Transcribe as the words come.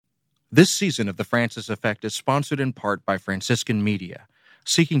This season of The Francis Effect is sponsored in part by Franciscan Media,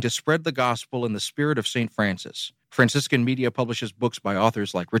 seeking to spread the gospel in the spirit of St. Francis. Franciscan Media publishes books by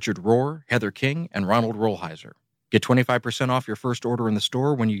authors like Richard Rohr, Heather King, and Ronald Rolheiser. Get 25% off your first order in the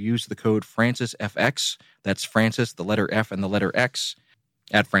store when you use the code FrancisFX, that's Francis, the letter F and the letter X,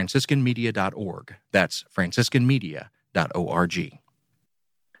 at franciscanmedia.org. That's franciscanmedia.org.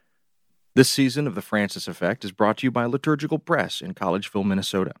 This season of The Francis Effect is brought to you by Liturgical Press in Collegeville,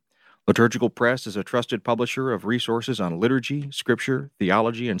 Minnesota. Liturgical Press is a trusted publisher of resources on liturgy, scripture,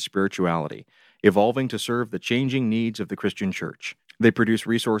 theology, and spirituality, evolving to serve the changing needs of the Christian Church. They produce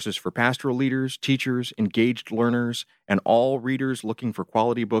resources for pastoral leaders, teachers, engaged learners, and all readers looking for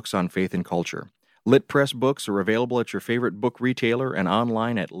quality books on faith and culture. Lit Press books are available at your favorite book retailer and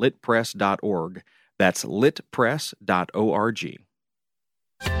online at litpress.org. That's litpress.org.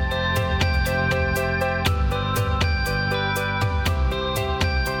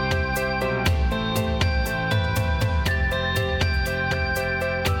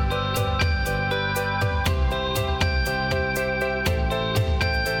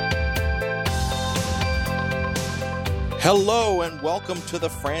 Hello and welcome to the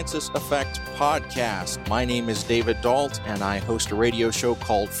Francis Effect podcast. My name is David Dalt and I host a radio show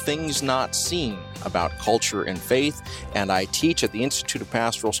called Things Not Seen about culture and faith, and I teach at the Institute of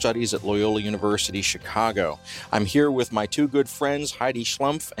Pastoral Studies at Loyola University, Chicago. I'm here with my two good friends, Heidi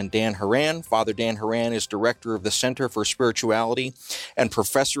Schlumpf and Dan Horan. Father Dan Horan is director of the Center for Spirituality and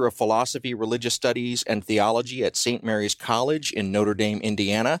professor of philosophy, religious studies, and theology at St. Mary's College in Notre Dame,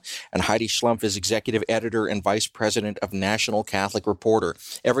 Indiana, and Heidi Schlumpf is executive editor and vice president of National Catholic Reporter.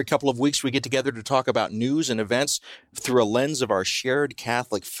 Every couple of weeks, we get together to talk about news and events through a lens of our shared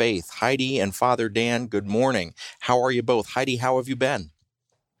Catholic faith. Heidi and Father Dan, good morning. How are you both? Heidi, how have you been?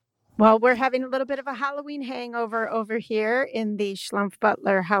 Well, we're having a little bit of a Halloween hangover over here in the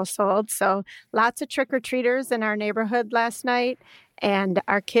Schlumpf-Butler household. So lots of trick-or-treaters in our neighborhood last night. And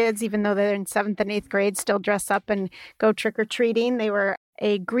our kids, even though they're in 7th and 8th grade, still dress up and go trick-or-treating. They were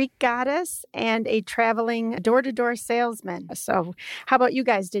a Greek goddess and a traveling door-to-door salesman. So how about you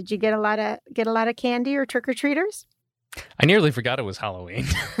guys? Did you get a lot of candy or trick-or-treaters? I nearly forgot it was Halloween.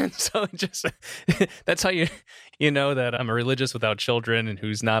 So just that's how you know that I'm a religious without children and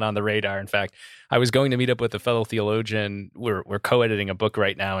who's not on the radar. In fact, I was going to meet up with a fellow theologian. We're co-editing a book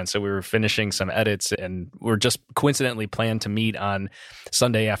right now, and so we were finishing some edits, and we're just coincidentally planned to meet on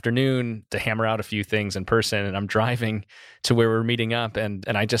Sunday afternoon to hammer out a few things in person. And I'm driving to where we're meeting up, and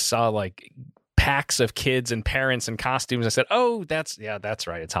I just saw like packs of kids and parents in costumes. I said, oh, that's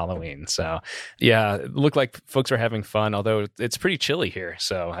right. It's Halloween. So yeah, it looked like folks are having fun, although it's pretty chilly here.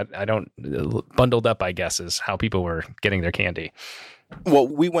 So I don't, bundled up, I guess, is how people were getting their candy. Well,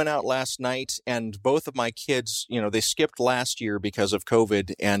 we went out last night and both of my kids, they skipped last year because of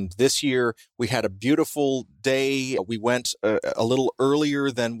COVID. And this year we had a beautiful day. We went a little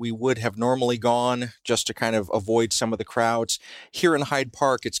earlier than we would have normally gone just to kind of avoid some of the crowds. Here in Hyde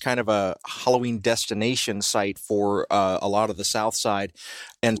Park, it's kind of a Halloween destination site for a lot of the South Side.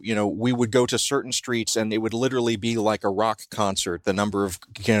 And, we would go to certain streets and it would literally be like a rock concert, the number of,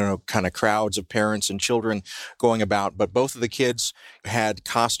 kind of crowds of parents and children going about. But both of the kids had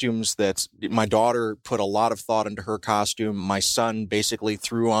costumes that my daughter put a lot of thought into her costume. My son basically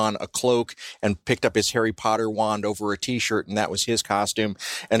threw on a cloak and picked up his Harry Potter wand over a T-shirt, and that was his costume.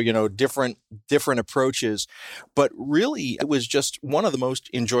 And, different approaches. But really, it was just one of the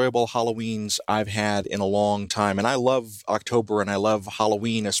most enjoyable Halloweens I've had in a long time. And I love October and I love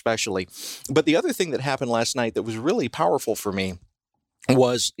Halloween especially. But the other thing that happened last night that was really powerful for me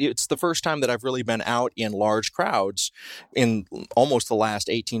was it's the first time that I've really been out in large crowds in almost the last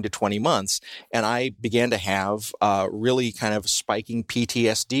 18 to 20 months. And I began to have really kind of spiking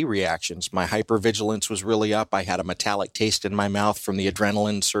PTSD reactions. My hypervigilance was really up. I had a metallic taste in my mouth from the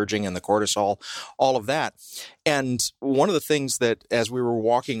adrenaline surging and the cortisol, all of that. And one of the things that as we were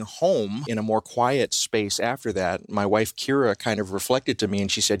walking home in a more quiet space after that, my wife Kira kind of reflected to me and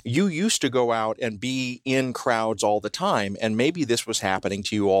she said, you used to go out and be in crowds all the time, and maybe this was happening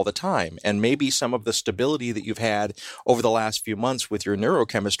to you all the time. And maybe some of the stability that you've had over the last few months with your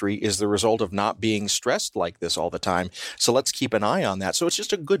neurochemistry is the result of not being stressed like this all the time. So let's keep an eye on that. So it's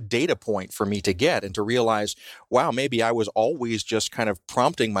just a good data point for me to get and to realize, wow, maybe I was always just kind of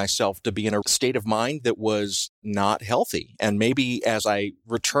prompting myself to be in a state of mind that was not healthy. And maybe as I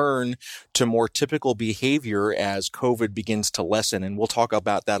return to more typical behavior as COVID begins to lessen, and we'll talk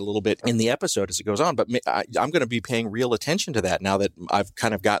about that a little bit in the episode as it goes on, but I'm going to be paying real attention to that now that I've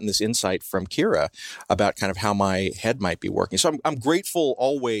kind of gotten this insight from Kira about kind of how my head might be working. So I'm grateful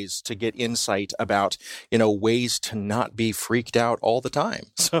always to get insight about, ways to not be freaked out all the time.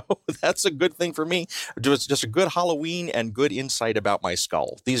 So that's a good thing for me. Just a good Halloween and good insight about my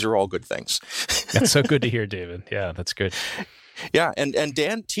skull. These are all good things. That's so good to hear, David. Yeah, that's good. Yeah. And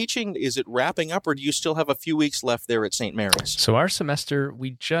Dan, teaching, is it wrapping up or do you still have a few weeks left there at St. Mary's? So our semester,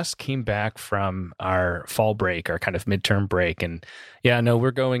 we just came back from our fall break, our kind of midterm break. And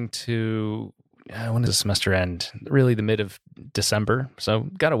we're going to, when does the semester end? Really the mid of December. So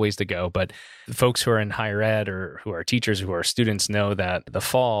got a ways to go. But folks who are in higher ed or who are teachers, who are students know that the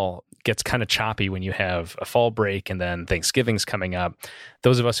fall gets kind of choppy when you have a fall break and then Thanksgiving's coming up.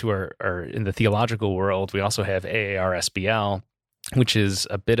 Those of us who are in the theological world, we also have AAR-SBL, which is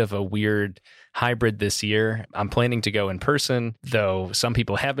a bit of a weird hybrid this year. I'm planning to go in person, though some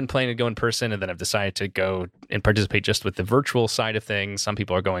people have been planning to go in person and then have decided to go and participate just with the virtual side of things. Some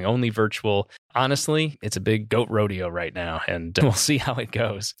people are going only virtual. Honestly, it's a big goat rodeo right now, and we'll see how it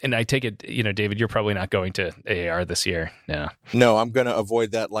goes. And I take it, David, you're probably not going to AAR this year. No, I'm going to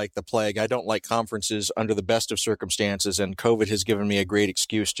avoid that like the plague. I don't like conferences under the best of circumstances, and COVID has given me a great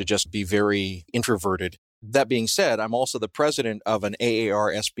excuse to just be very introverted. That being said, I'm also the president of an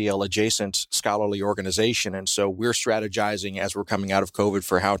AAR-SBL adjacent scholarly organization. And so we're strategizing as we're coming out of COVID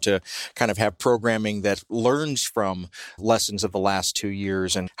for how to kind of have programming that learns from lessons of the last 2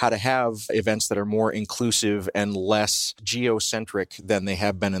 years and how to have events that are more inclusive and less geocentric than they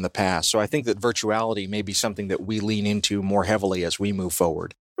have been in the past. So I think that virtuality may be something that we lean into more heavily as we move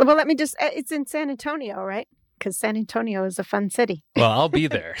forward. Well, it's in San Antonio, right? Because San Antonio is a fun city. Well, I'll be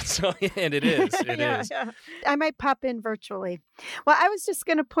there. And it is. It is. Yeah. I might pop in virtually. Well, I was just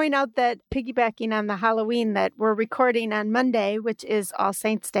going to point out that piggybacking on the Halloween, that we're recording on Monday, which is All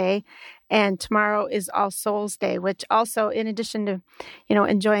Saints Day, and tomorrow is All Souls Day, which also, in addition to,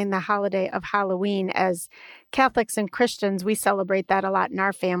 enjoying the holiday of Halloween, as Catholics and Christians, we celebrate that a lot in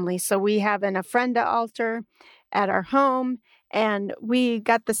our family. So we have an Ofrenda altar at our home, and we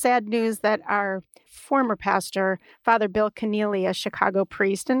got the sad news that our former pastor, Father Bill Keneally, a Chicago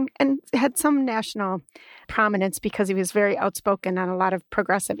priest, and had some national prominence because he was very outspoken on a lot of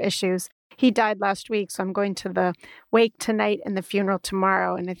progressive issues. He died last week, so I'm going to the wake tonight and the funeral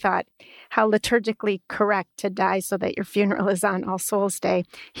tomorrow. And I thought, how liturgically correct to die so that your funeral is on All Souls Day.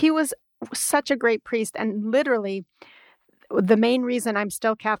 He was such a great priest, and literally the main reason I'm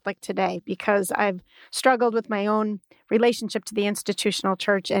still Catholic today, because I've struggled with my own relationship to the institutional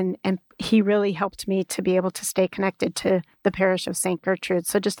church, and he really helped me to be able to stay connected to the parish of St. Gertrude.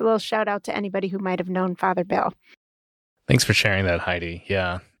 So just a little shout out to anybody who might have known Father Bill. Thanks for sharing that, Heidi.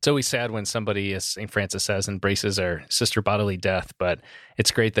 Yeah. It's always sad when somebody, as St. Francis says, embraces our sister bodily death, but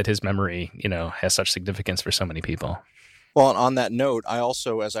it's great that his memory, has such significance for so many people. Well, on that note, I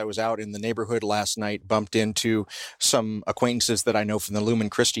also, as I was out in the neighborhood last night, bumped into some acquaintances that I know from the Lumen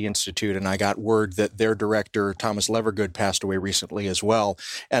Christi Institute, and I got word that their director, Thomas Levergood, passed away recently as well.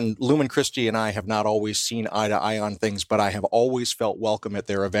 And Lumen Christi and I have not always seen eye to eye on things, but I have always felt welcome at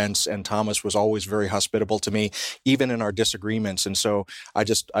their events, and Thomas was always very hospitable to me, even in our disagreements. And so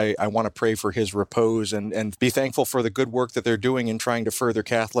I want to pray for his repose and be thankful for the good work that they're doing in trying to further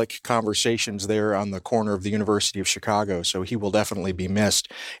Catholic conversations there on the corner of the University of Chicago. So he will definitely be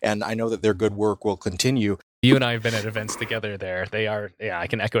missed. And I know that their good work will continue. You and I have been at events together there. They are, I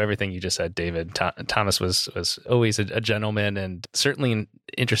can echo everything you just said, David. Thomas was always a gentleman and certainly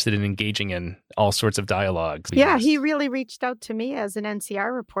interested in engaging in all sorts of dialogues. Yeah, he really reached out to me as an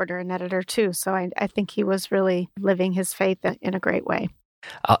NCR reporter and editor too. So I think he was really living his faith in a great way.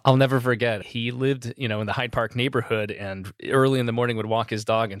 I'll never forget. He lived, in the Hyde Park neighborhood, and early in the morning would walk his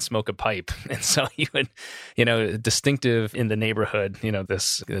dog and smoke a pipe. And so he would, distinctive in the neighborhood,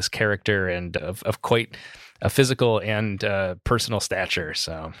 this character and of quite a physical and personal stature.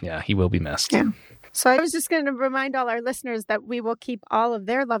 So yeah, he will be missed. Yeah. So I was just going to remind all our listeners that we will keep all of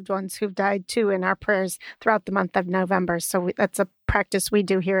their loved ones who've died too in our prayers throughout the month of November. So that's a practice we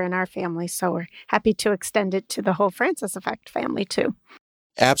do here in our family. So we're happy to extend it to the whole Francis Effect family too.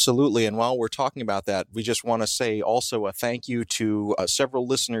 Absolutely. And while we're talking about that, we just want to say also a thank you to several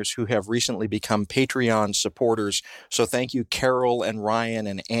listeners who have recently become Patreon supporters. So thank you, Carol and Ryan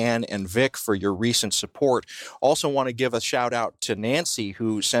and Ann and Vic, for your recent support. Also want to give a shout out to Nancy,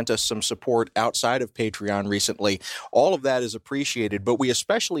 who sent us some support outside of Patreon recently. All of that is appreciated, but we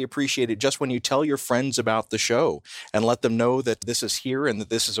especially appreciate it just when you tell your friends about the show and let them know that this is here and that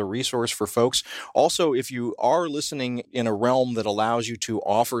this is a resource for folks. Also, if you are listening in a realm that allows you to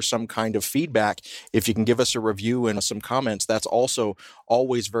offer some kind of feedback, if you can give us a review and some comments, that's also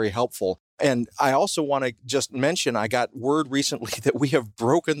always very helpful. And I also want to just mention, I got word recently that we have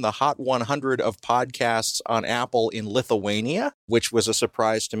broken the Hot 100 of podcasts on Apple in Lithuania, which was a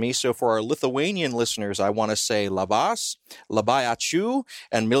surprise to me. So for our Lithuanian listeners, I want to say labas, labai ačiū,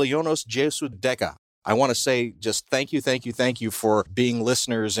 and miljonos dėkui dėka. I want to say just thank you for being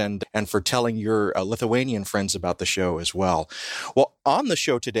listeners and for telling your Lithuanian friends about the show as well. Well, on the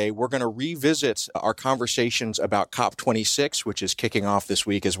show today, we're going to revisit our conversations about COP26, which is kicking off this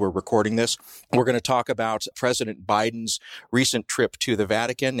week as we're recording this. We're going to talk about President Biden's recent trip to the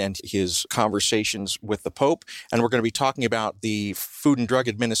Vatican and his conversations with the Pope. And we're going to be talking about the Food and Drug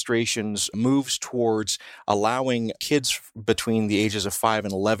Administration's moves towards allowing kids between the ages of 5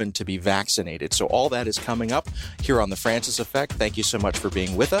 and 11 to be vaccinated. So all that is coming up here on The Francis Effect. Thank you so much for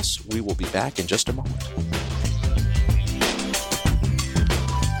being with us. We will be back in just a moment.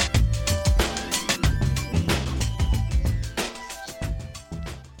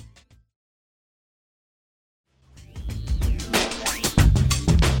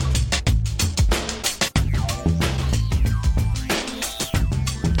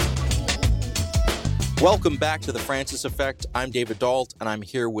 Welcome back to The Francis Effect. I'm David Dault, and I'm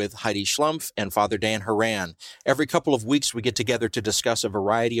here with Heidi Schlumpf and Father Dan Horan. Every couple of weeks, we get together to discuss a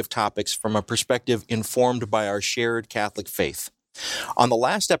variety of topics from a perspective informed by our shared Catholic faith. On the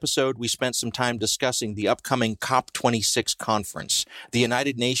last episode, we spent some time discussing the upcoming COP26 conference, the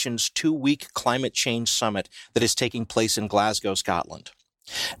United Nations 2-week climate change summit that is taking place in Glasgow, Scotland.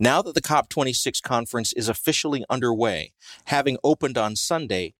 Now that the COP26 conference is officially underway, having opened on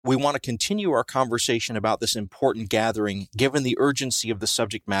Sunday, we want to continue our conversation about this important gathering given the urgency of the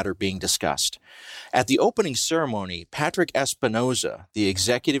subject matter being discussed. At the opening ceremony, Patrick Espinosa, the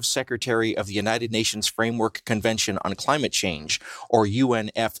Executive Secretary of the United Nations Framework Convention on Climate Change, or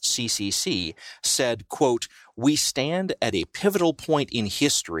UNFCCC, said, quote, "We stand at a pivotal point in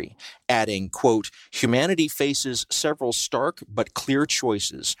history," adding, quote, "Humanity faces several stark but clear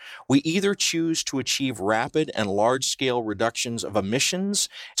choices. We either choose to achieve rapid and large-scale reductions of emissions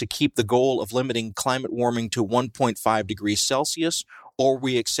to keep the goal of limiting climate warming to 1.5 degrees Celsius, or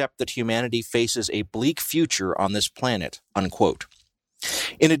we accept that humanity faces a bleak future on this planet," unquote.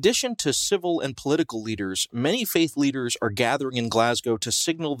 In addition to civil and political leaders, many faith leaders are gathering in Glasgow to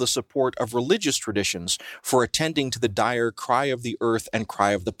signal the support of religious traditions for attending to the dire cry of the earth and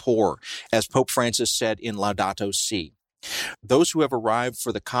cry of the poor, as Pope Francis said in Laudato Si. Those who have arrived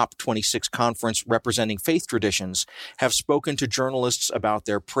for the COP26 conference representing faith traditions have spoken to journalists about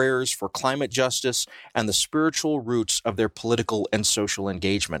their prayers for climate justice and the spiritual roots of their political and social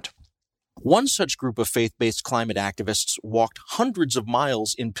engagement. One such group of faith-based climate activists walked hundreds of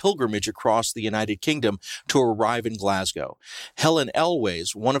miles in pilgrimage across the United Kingdom to arrive in Glasgow. Helen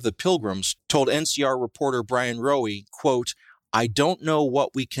Elways, one of the pilgrims, told NCR reporter Brian Rowe, quote, "I don't know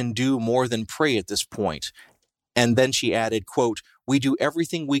what we can do more than pray at this point." And then she added, quote, "We do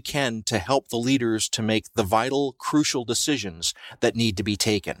everything we can to help the leaders to make the vital, crucial decisions that need to be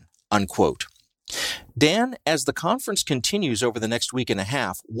taken," unquote. Dan, as the conference continues over the next week and a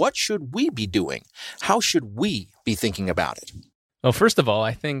half, what should we be doing? How should we be thinking about it? Well, first of all,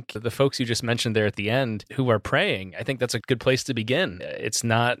 I think the folks you just mentioned there at the end who are praying, I think that's a good place to begin. It's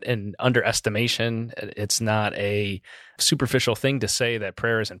not an underestimation. It's not a superficial thing to say that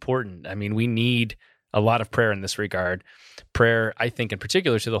prayer is important. I mean, we need a lot of prayer in this regard. Prayer, I think, in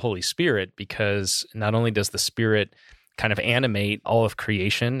particular to the Holy Spirit, because not only does the Spirit kind of animate all of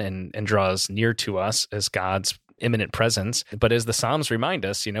creation and draws near to us as God's imminent presence, but as the Psalms remind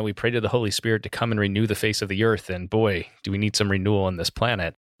us, we pray to the Holy Spirit to come and renew the face of the earth, and boy, do we need some renewal on this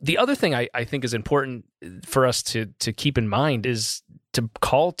planet. The other thing I think is important for us to keep in mind is to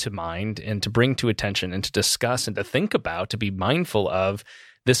call to mind and to bring to attention and to discuss and to think about, to be mindful of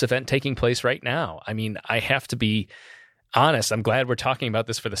this event taking place right now. I mean, I have to be honest, I'm glad we're talking about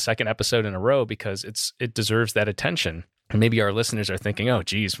this for the second episode in a row because it deserves that attention. And maybe our listeners are thinking, oh,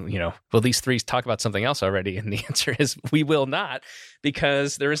 geez, will these three talk about something else already? And the answer is we will not,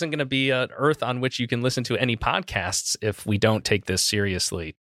 because there isn't going to be an earth on which you can listen to any podcasts if we don't take this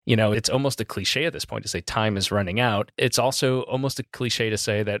seriously. It's almost a cliche at this point to say time is running out. It's also almost a cliche to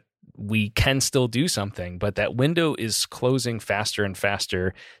say that we can still do something, but that window is closing faster and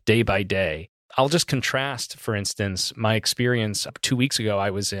faster day by day. I'll just contrast, for instance, my experience 2 weeks ago. I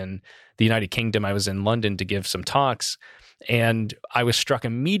was in the United Kingdom. I was in London to give some talks, and I was struck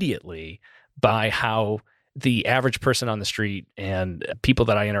immediately by how the average person on the street and people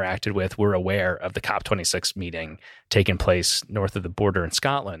that I interacted with were aware of the COP26 meeting taking place north of the border in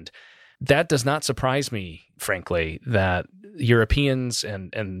Scotland. That does not surprise me, frankly, that Europeans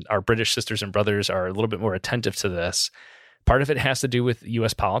and our British sisters and brothers are a little bit more attentive to this. Part of it has to do with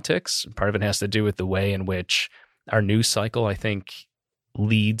U.S. politics. Part of it has to do with the way in which our news cycle, I think,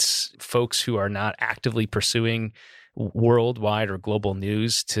 leads folks who are not actively pursuing worldwide or global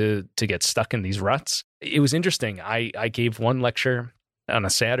news to get stuck in these ruts. It was interesting. I gave one lecture on a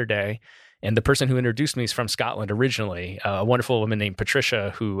Saturday, and the person who introduced me is from Scotland originally, a wonderful woman named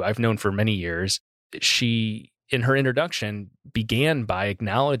Patricia, who I've known for many years. She, in her introduction, began by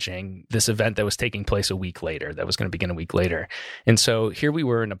acknowledging this event that was taking place a week later, that was going to begin a week later. And so here we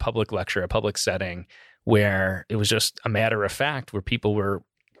were in a public lecture, a public setting, where it was just a matter of fact, where people were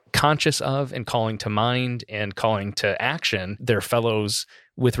conscious of and calling to mind and calling to action their fellows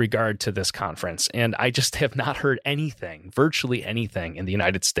with regard to this conference. And I just have not heard anything, virtually anything in the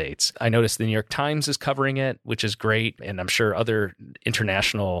United States. I noticed the New York Times is covering it, which is great. And I'm sure other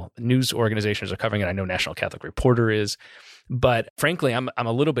international news organizations are covering it. I know National Catholic Reporter is. But frankly, I'm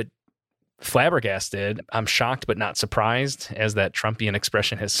a little bit flabbergasted. I'm shocked but not surprised, as that Trumpian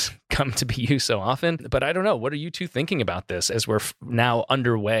expression has come to be used so often. But I don't know. What are you two thinking about this as we're now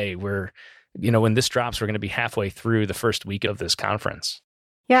underway? When this drops, we're going to be halfway through the first week of this conference.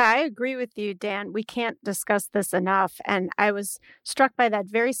 Yeah, I agree with you, Dan. We can't discuss this enough. And I was struck by that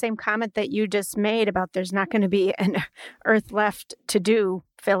very same comment that you just made about there's not going to be an earth left to do,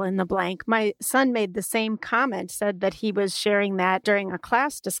 fill in the blank. My son made the same comment, said that he was sharing that during a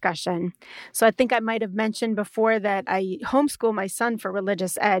class discussion. So I think I might have mentioned before that I homeschool my son for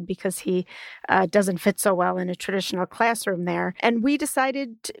religious ed because he doesn't fit so well in a traditional classroom there. And we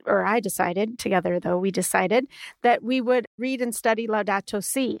decided together, that we would read and study Laudato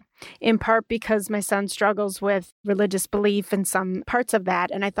Si, in part because my son struggles with religious belief in some parts of that.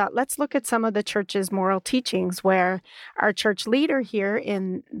 And I thought, let's look at some of the church's moral teachings, where our church leader here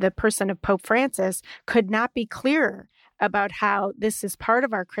in the person of Pope Francis could not be clearer about how this is part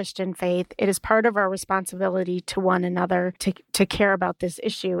of our Christian faith. It is part of our responsibility to one another to care about this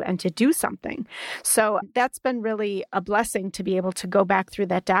issue and to do something. So that's been really a blessing to be able to go back through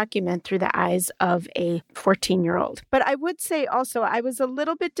that document through the eyes of a 14-year-old. But I would say also, I was a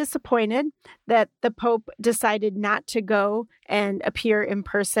little bit disappointed that the Pope decided not to go and appear in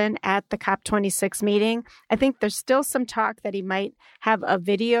person at the COP26 meeting. I think there's still some talk that he might have a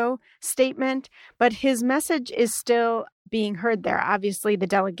video statement, but his message is still being heard there. Obviously, the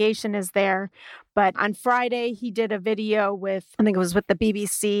delegation is there. But on Friday, he did a video with the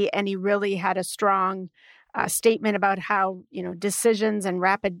BBC, and he really had a strong statement about how, decisions and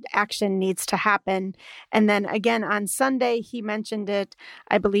rapid action needs to happen. And then again, on Sunday, he mentioned it,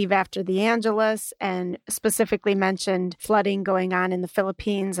 I believe, after the Angelus, and specifically mentioned flooding going on in the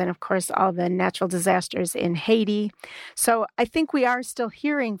Philippines and, of course, all the natural disasters in Haiti. So I think we are still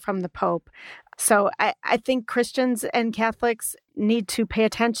hearing from the Pope. So I think Christians and Catholics need to pay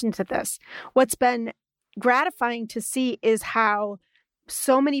attention to this. What's been gratifying to see is how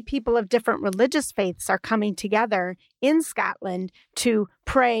so many people of different religious faiths are coming together in Scotland to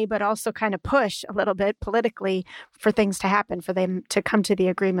pray, but also kind of push a little bit politically for things to happen, for them to come to the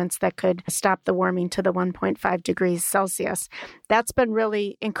agreements that could stop the warming to the 1.5 degrees Celsius. That's been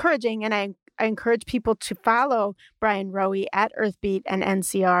really encouraging, and I encourage people to follow Brian Rowe at Earthbeat and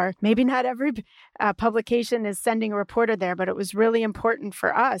NCR. Maybe not every publication is sending a reporter there, but it was really important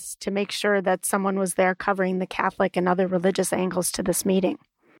for us to make sure that someone was there covering the Catholic and other religious angles to this meeting.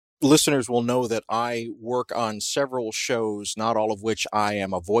 Listeners will know that I work on several shows, not all of which I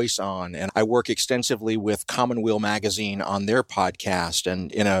am a voice on, and I work extensively with Commonweal Magazine on their podcast.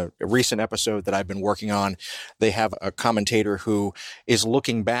 And in a recent episode that I've been working on, they have a commentator who is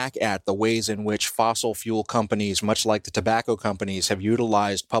looking back at the ways in which fossil fuel companies, much like the tobacco companies, have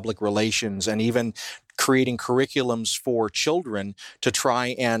utilized public relations and even creating curriculums for children to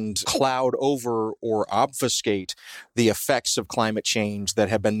try and cloud over or obfuscate the effects of climate change that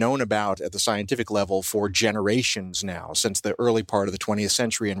have been known about at the scientific level for generations now, since the early part of the 20th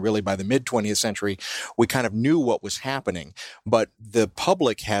century. And really by the mid-20th century, we kind of knew what was happening. But the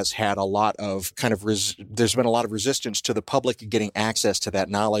public has had a lot of there's been a lot of resistance to the public getting access to that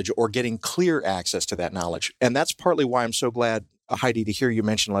knowledge or getting clear access to that knowledge. And that's partly why I'm so glad, Heidi, to hear you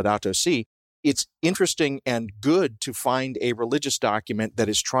mention Laudato Si. It's interesting and good to find a religious document that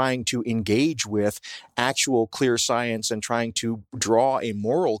is trying to engage with actual clear science and trying to draw a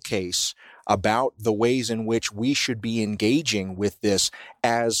moral case about the ways in which we should be engaging with this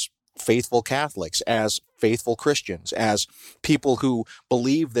as faithful Catholics, as faithful Christians, as people who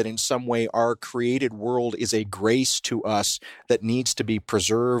believe that in some way our created world is a grace to us that needs to be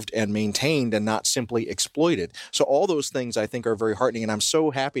preserved and maintained and not simply exploited. So all those things I think are very heartening, and I'm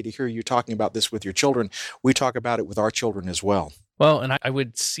so happy to hear you talking about this with your children. We talk about it with our children as well. Well, and I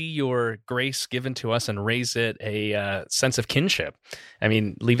would see your grace given to us and raise it a sense of kinship. I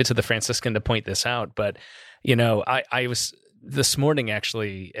mean, leave it to the Franciscan to point this out. But, I was this morning,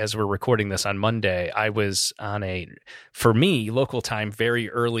 actually, as we're recording this on Monday, I was on for me, local time, very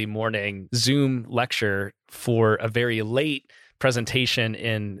early morning Zoom lecture for a very late presentation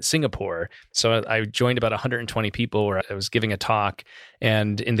in Singapore. So I joined about 120 people where I was giving a talk.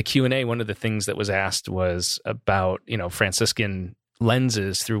 And in the Q&A, one of the things that was asked was about, Franciscan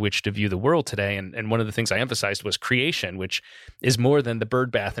lenses through which to view the world today. And one of the things I emphasized was creation, which is more than the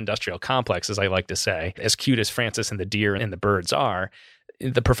birdbath industrial complex, as I like to say. As cute as Francis and the deer and the birds are,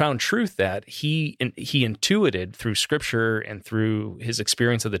 the profound truth that he intuited through scripture and through his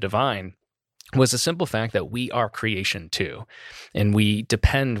experience of the divine was the simple fact that we are creation too. And we're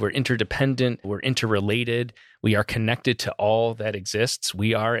interdependent, we're interrelated, we are connected to all that exists.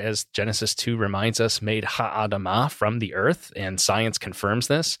 We are, as Genesis 2 reminds us, made ha'adamah, from the earth, and science confirms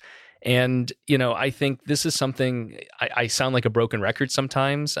this. And, I think this is something, I sound like a broken record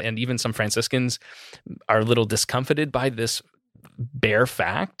sometimes, and even some Franciscans are a little discomfited by this bare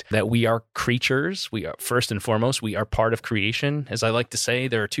fact that we are creatures. We are, first and foremost, we are part of creation. As I like to say,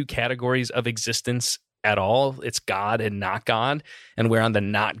 there are two categories of existence at all. It's God and not God, and we're on the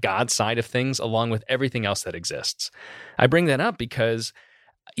not God side of things, along with everything else that exists. I bring that up because,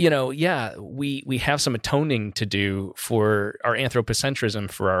 we have some atoning to do for our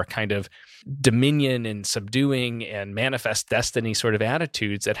anthropocentrism, for our kind of dominion and subduing and manifest destiny sort of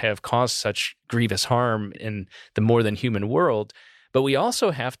attitudes that have caused such grievous harm in the more than human world. But we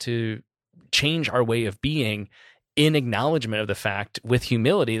also have to change our way of being in acknowledgement of the fact, with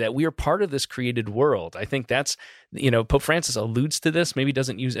humility, that we are part of this created world. I think that's, Pope Francis alludes to this, maybe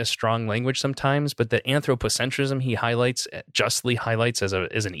doesn't use as strong language sometimes, but the anthropocentrism he justly highlights as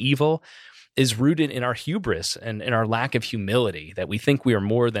an evil, is rooted in our hubris and in our lack of humility, that we think we are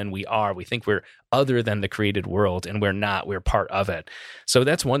more than we are. We think we're other than the created world, and we're not. We're part of it. So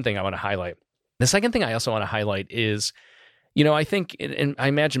that's one thing I want to highlight. The second thing I also want to highlight is, I think, and I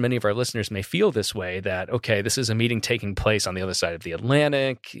imagine many of our listeners may feel this way, that, okay, this is a meeting taking place on the other side of the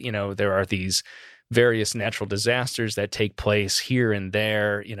Atlantic. There are these various natural disasters that take place here and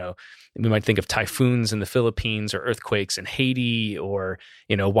there. We might think of typhoons in the Philippines, or earthquakes in Haiti, or,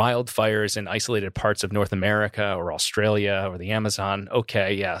 wildfires in isolated parts of North America or Australia or the Amazon.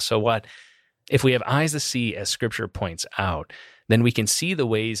 Okay, yeah. So what? If we have eyes to see, as Scripture points out, then we can see the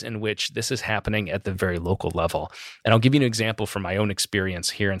ways in which this is happening at the very local level. And I'll give you an example from my own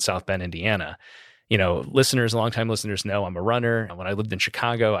experience here in South Bend, Indiana. Longtime listeners know I'm a runner. When I lived in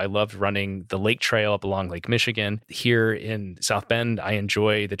Chicago, I loved running the Lake Trail up along Lake Michigan. Here in South Bend, I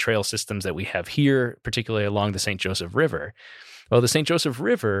enjoy the trail systems that we have here, particularly along the St. Joseph River. Well, the St. Joseph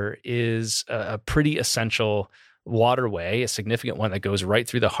River is a pretty essential waterway, a significant one that goes right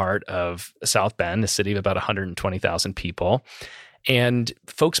through the heart of South Bend, a city of about 120,000 people. And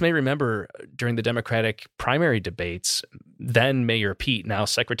folks may remember during the Democratic primary debates, then Mayor Pete, now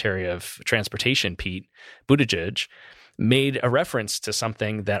Secretary of Transportation Pete Buttigieg, made a reference to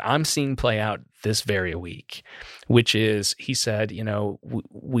something that I'm seeing play out this very week, which is, he said,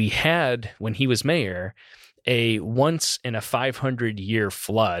 we had, when he was mayor, a once in a 500-year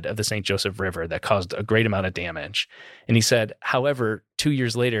flood of the St. Joseph River that caused a great amount of damage. And he said, however, 2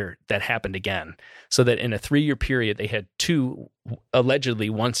 years later, that happened again. So that in a 3-year period, they had two allegedly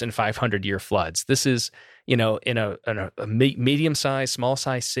once in 500-year floods. This is, in a medium-sized,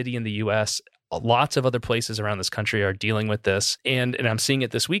 small-sized city in the U.S., lots of other places around this country are dealing with this. And I'm seeing it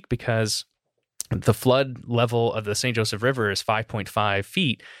this week because the flood level of the St. Joseph River is 5.5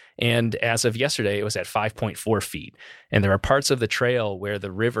 feet. And as of yesterday, it was at 5.4 feet. And there are parts of the trail where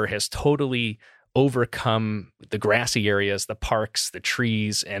the river has totally overcome the grassy areas, the parks, the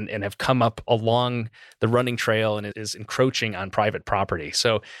trees, and have come up along the running trail, and it is encroaching on private property.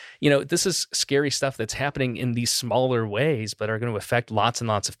 So, this is scary stuff that's happening in these smaller ways, but are going to affect lots and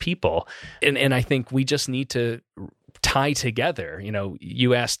lots of people. And I think we just need to tie together.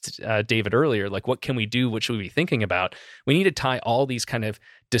 You asked David earlier, like, what can we do? What should we be thinking about? We need to tie all these kind of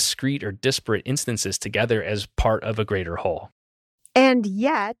discrete or disparate instances together as part of a greater whole. And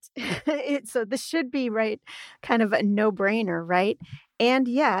yet, so this should be, right, kind of a no-brainer, right? And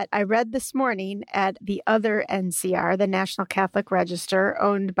yet, I read this morning at the other NCR, the National Catholic Register,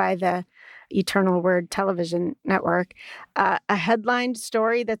 owned by the Eternal Word television network, a headlined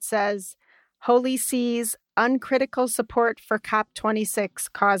story that says, Holy See's uncritical support for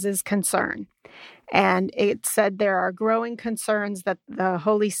COP26 causes concern. And it said there are growing concerns that the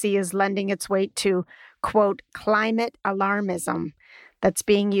Holy See is lending its weight to, quote, climate alarmism that's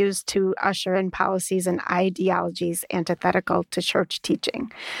being used to usher in policies and ideologies antithetical to church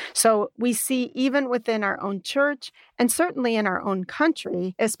teaching. So we see even within our own church and certainly in our own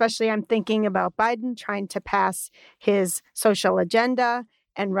country, especially I'm thinking about Biden trying to pass his social agenda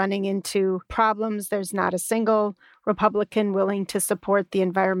and running into problems. There's not a single Republican willing to support the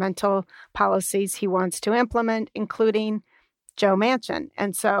environmental policies he wants to implement, including Joe Manchin.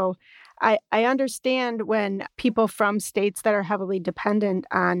 And so I understand when people from states that are heavily dependent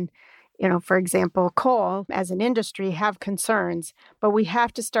on, for example, coal as an industry have concerns, but we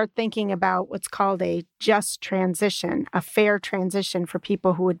have to start thinking about what's called a just transition, a fair transition for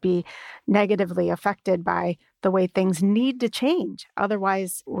people who would be negatively affected by the way things need to change.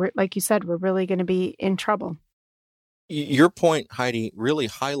 Otherwise, like you said, we're really going to be in trouble. Your point, Heidi, really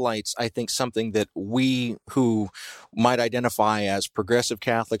highlights, I think, something that we who might identify as progressive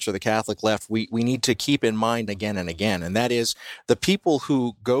Catholics or the Catholic left, we need to keep in mind again and again. And that is the people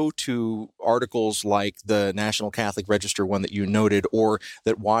who go to articles like the National Catholic Register one that you noted, or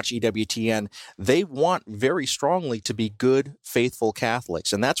that watch EWTN, they want very strongly to be good, faithful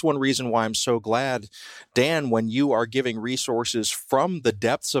Catholics. And that's one reason why I'm so glad, Dan, when you are giving resources from the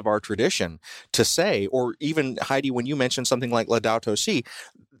depths of our tradition to say, or even Heidi, when you mentioned something like Laudato Si,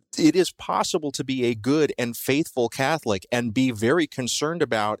 it is possible to be a good and faithful Catholic and be very concerned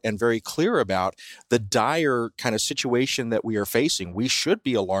about and very clear about the dire kind of situation that we are facing. We should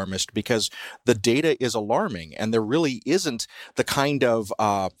be alarmist because the data is alarming, and there really isn't the kind of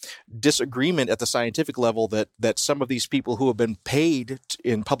disagreement at the scientific level that some of these people who have been paid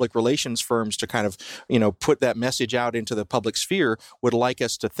in public relations firms to kind of, put that message out into the public sphere would like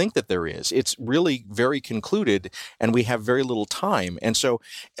us to think that there is. It's really very concluded, and we have very little time. And so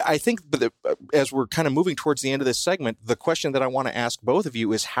I think as we're kind of moving towards the end of this segment, the question that I want to ask both of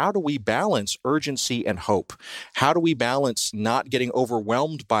you is, how do we balance urgency and hope? How do we balance not getting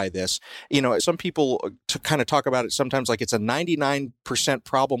overwhelmed by this? Some people to kind of talk about it sometimes like it's a 99%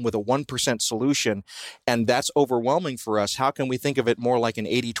 problem with a 1% solution, and that's overwhelming for us. How can we think of it more like an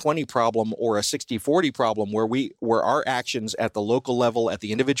 80-20 problem or a 60-40 problem where our actions at the local level, at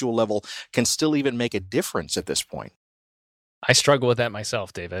the individual level, can still even make a difference at this point? I struggle with that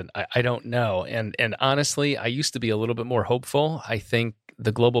myself, David. I don't know. And honestly, I used to be a little bit more hopeful. I think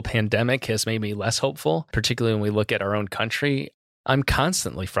the global pandemic has made me less hopeful, particularly when we look at our own country. I'm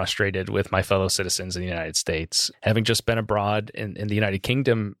constantly frustrated with my fellow citizens in the United States. Having just been abroad in the United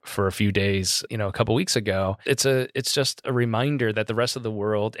Kingdom for a few days, a couple weeks ago, it's just a reminder that the rest of the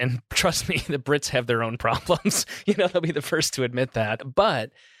world, and trust me, the Brits have their own problems. They'll be the first to admit that. But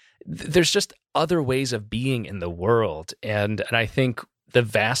there's just other ways of being in the world. And I think the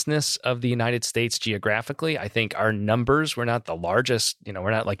vastness of the United States geographically, I think our numbers, we're not the largest,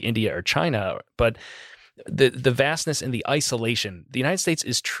 we're not like India or China, but the vastness and the isolation, the United States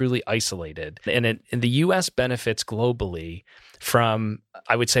is truly isolated. And the U.S. benefits globally from,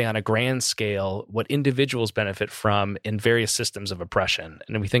 I would say on a grand scale, what individuals benefit from in various systems of oppression.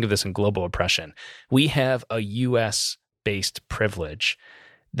 And we think of this in global oppression. We have a U.S.-based privilege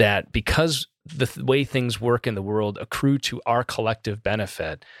that, because the way things work in the world accrue to our collective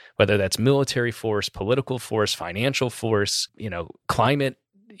benefit, whether that's military force, political force, financial force, climate,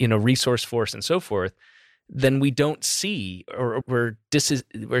 resource force, and so forth, then we don't see, or we're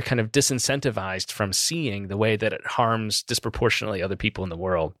kind of disincentivized from seeing the way that it harms disproportionately other people in the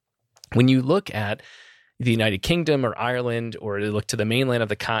world. When you look at the United Kingdom or Ireland, or you look to the mainland of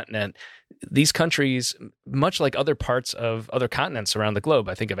the continent, these countries, much like other parts of other continents around the globe,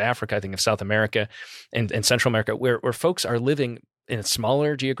 I think of Africa, I think of South America and Central America, where folks are living in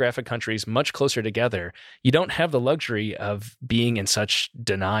smaller geographic countries, much closer together, you don't have the luxury of being in such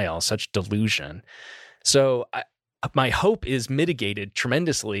denial, such delusion. So my hope is mitigated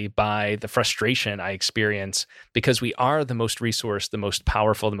tremendously by the frustration I experience, because we are the most resourced, the most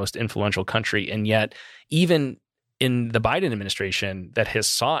powerful, the most influential country. And yet, even in the Biden administration that has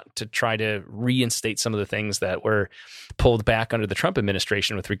sought to try to reinstate some of the things that were pulled back under the Trump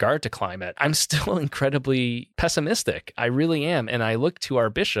administration with regard to climate, I'm still incredibly pessimistic. I really am. And I look to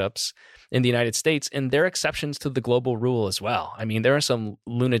our bishops in the United States, and they're exceptions to the global rule as well. I mean, there are some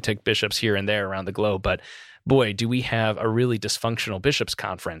lunatic bishops here and there around the globe, but boy, do we have a really dysfunctional bishops'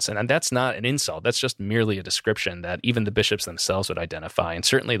 conference. And that's not an insult. That's just merely a description that even the bishops themselves would identify, and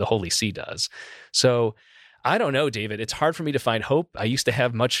certainly the Holy See does. So I don't know, David. It's hard for me to find hope. I used to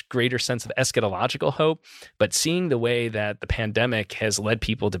have much greater sense of eschatological hope, but seeing the way that the pandemic has led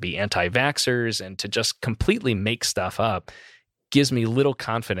people to be anti-vaxxers and to just completely make stuff up gives me little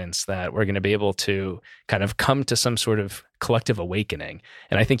confidence that we're going to be able to kind of come to some sort of collective awakening.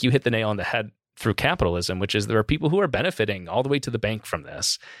 And I think you hit the nail on the head through capitalism, which is there are people who are benefiting all the way to the bank from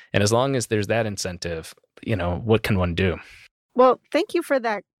this. And as long as there's that incentive, what can one do? Well, thank you for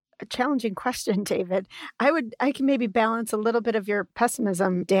that challenging question, David. I can maybe balance a little bit of your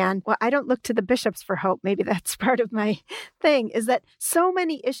pessimism, Dan. Well, I don't look to the bishops for hope. Maybe that's part of my thing, is that so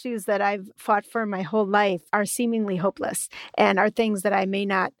many issues that I've fought for my whole life are seemingly hopeless and are things that I may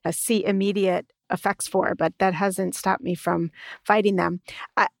not see immediate effects for, but that hasn't stopped me from fighting them.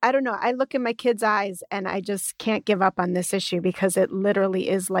 I don't know. I look in my kids' eyes and I just can't give up on this issue because it literally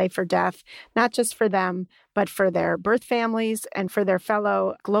is life or death, not just for them, but for their birth families and for their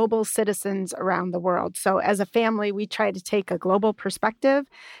fellow global citizens around the world. So as a family, we try to take a global perspective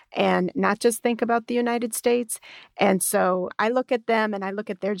and not just think about the United States. And so I look at them and I look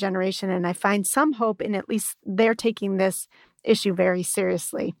at their generation and I find some hope in at least they're taking this issue very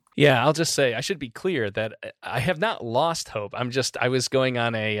seriously. Yeah, I'll just say I should be clear that I have not lost hope. I was going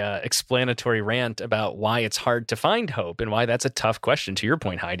on a explanatory rant about why it's hard to find hope and why that's a tough question. To your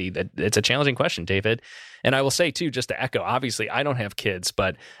point, Heidi, that it's a challenging question, David. And I will say, too, just to echo, obviously, I don't have kids,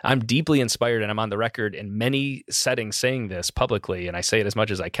 but I'm deeply inspired and I'm on the record in many settings saying this publicly, and I say it as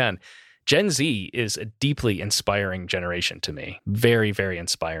much as I can. Gen Z is a deeply inspiring generation to me. Very, very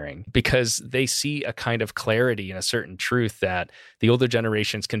inspiring because they see a kind of clarity and a certain truth that the older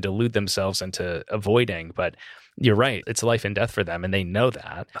generations can delude themselves into avoiding. But you're right. It's life and death for them. And they know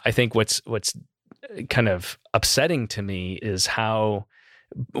that. I think what's kind of upsetting to me is how,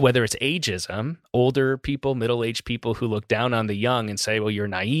 whether it's ageism, older people, middle-aged people who look down on the young and say, well, you're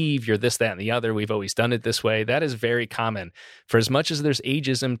naive, you're this, that, and the other, we've always done it this way. That is very common. For as much as there's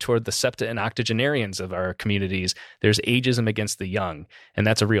ageism toward the septa and octogenarians of our communities, there's ageism against the young. And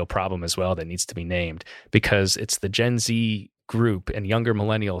that's a real problem as well that needs to be named because it's the Gen Z group and younger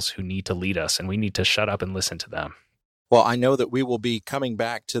millennials who need to lead us, and we need to shut up and listen to them. Well, I know that we will be coming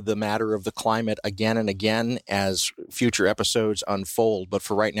back to the matter of the climate again and again as future episodes unfold. But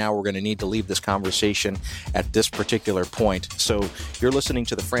for right now, we're going to need to leave this conversation at this particular point. So you're listening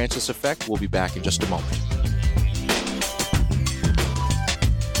to The Francis Effect. We'll be back in just a moment.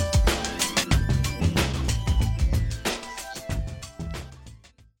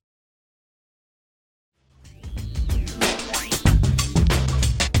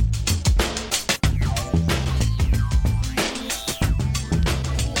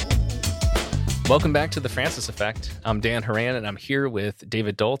 Welcome back to The Francis Effect. I'm Dan Horan, and I'm here with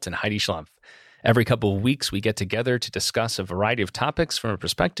David Dolt and Heidi Schlumpf. Every couple of weeks, we get together to discuss a variety of topics from a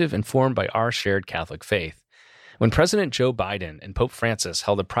perspective informed by our shared Catholic faith. When President Joe Biden and Pope Francis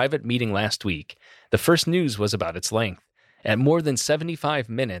held a private meeting last week, the first news was about its length. At more than 75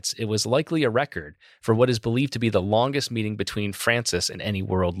 minutes, it was likely a record for what is believed to be the longest meeting between Francis and any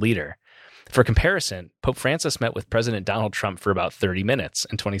world leader. For comparison, Pope Francis met with President Donald Trump for about 30 minutes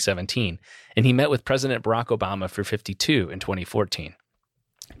in 2017, and he met with President Barack Obama for 52 in 2014.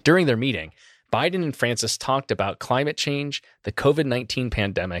 During their meeting, Biden and Francis talked about climate change, the COVID-19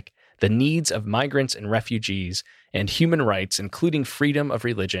 pandemic, the needs of migrants and refugees, and human rights, including freedom of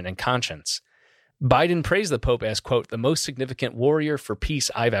religion and conscience. Biden praised the Pope as, quote, the most significant warrior for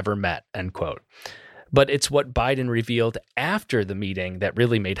peace I've ever met, end quote. But it's what Biden revealed after the meeting that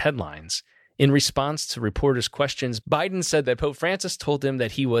really made headlines. In response to reporters' questions, Biden said that Pope Francis told him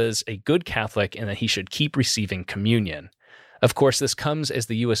that he was a good Catholic and that he should keep receiving communion. Of course, this comes as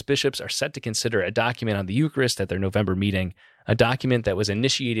the U.S. bishops are set to consider a document on the Eucharist at their November meeting, a document that was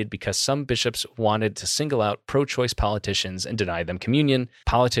initiated because some bishops wanted to single out pro-choice politicians and deny them communion,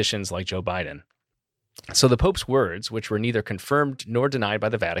 politicians like Joe Biden. So the Pope's words, which were neither confirmed nor denied by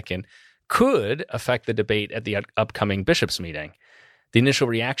the Vatican, could affect the debate at the upcoming bishops' meeting. The initial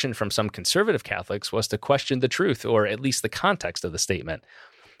reaction from some conservative Catholics was to question the truth, or at least the context of the statement.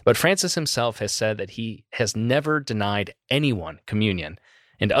 But Francis himself has said that he has never denied anyone communion,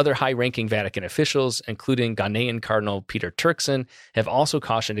 and other high-ranking Vatican officials, including Ghanaian Cardinal Peter Turkson, have also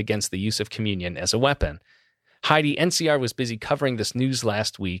cautioned against the use of communion as a weapon. Heidi, NCR was busy covering this news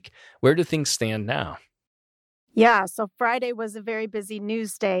last week. Where do things stand now? Yeah, so Friday was a very busy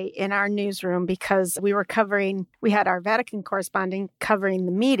news day in our newsroom because we had our Vatican correspondent covering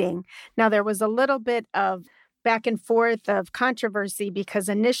the meeting. Now, there was a little bit of back and forth of controversy because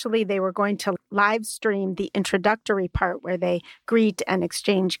initially they were going to live stream the introductory part where they greet and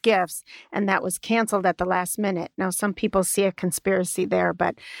exchange gifts, and that was canceled at the last minute. Now, some people see a conspiracy there,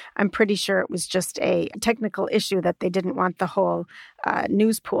 but I'm pretty sure it was just a technical issue that they didn't want the whole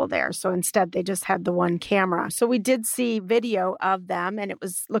news pool there. So instead, they just had the one camera. So we did see video of them, and it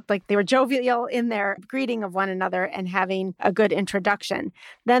looked like they were jovial in their greeting of one another and having a good introduction.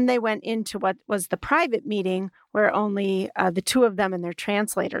 Then they went into what was the private meeting where only the two of them and their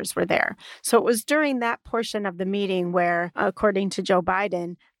translators were there. So it was during that portion of the meeting where, according to Joe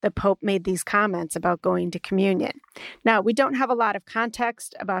Biden, the Pope made these comments about going to communion. Now, we don't have a lot of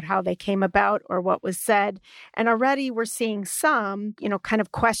context about how they came about or what was said. And already we're seeing some, kind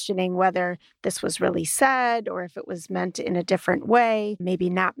of questioning whether this was really said or if it was meant in a different way, maybe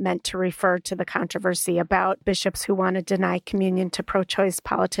not meant to refer to the controversy about bishops who want to deny communion to pro-choice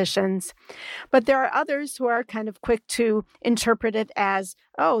politicians. But there are others who are kind of quick to interpret it as,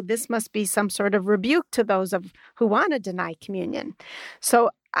 oh, this must be some sort of rebuke to those who want to deny communion. So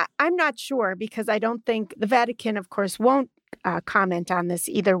I'm not sure, because I don't think the Vatican, of course, won't comment on this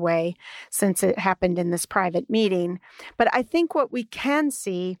either way since it happened in this private meeting. But I think what we can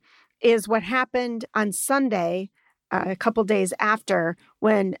see is what happened on Sunday, a couple days after,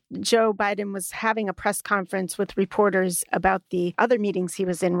 when Joe Biden was having a press conference with reporters about the other meetings he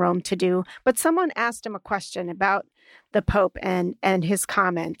was in Rome to do. But someone asked him a question about the Pope and his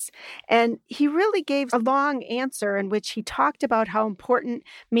comments. And he really gave a long answer in which he talked about how important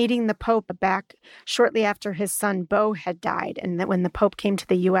meeting the Pope back shortly after his son Beau had died, and that when the Pope came to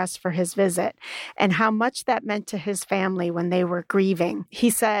the U.S. for his visit, and how much that meant to his family when they were grieving. He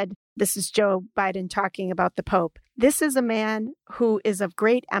said, this is Joe Biden talking about the Pope, "This is a man who is of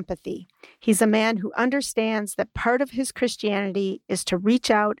great empathy. He's a man who understands that part of his Christianity is to reach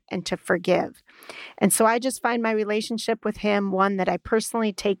out and to forgive. And so I just find my relationship with him one that I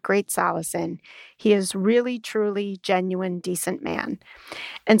personally take great solace in. He is really, truly, genuine, decent man."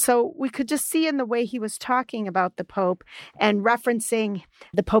 And so we could just see in the way he was talking about the Pope and referencing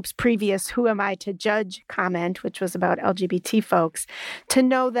the Pope's previous "who am I to judge" comment, which was about LGBT folks, to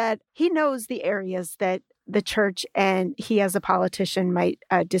know that he knows the areas that the church and he as a politician might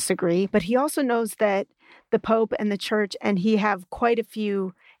disagree, but he also knows that the Pope and the church and he have quite a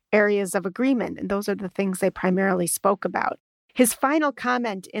few areas of agreement, and those are the things they primarily spoke about. His final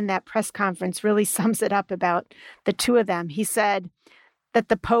comment in that press conference really sums it up about the two of them. He said that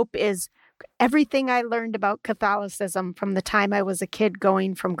the Pope is everything I learned about Catholicism from the time I was a kid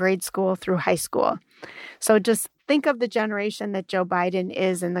going from grade school through high school. So just think of the generation that Joe Biden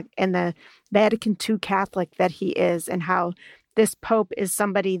is and the Vatican II Catholic that he is, and how this Pope is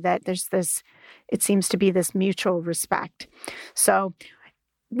somebody that it seems to be this mutual respect. So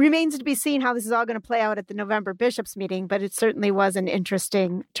remains to be seen how this is all going to play out at the November bishops meeting, but it certainly was an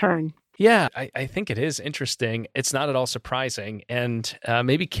interesting turn. Yeah, I think it is interesting. It's not at all surprising. And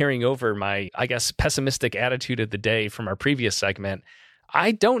maybe carrying over my, pessimistic attitude of the day from our previous segment,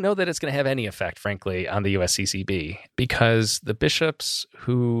 I don't know that it's going to have any effect, frankly, on the USCCB, because the bishops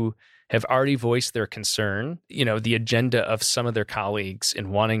who have already voiced their concern, the agenda of some of their colleagues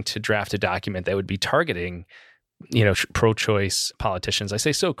in wanting to draft a document that would be targeting pro-choice politicians. I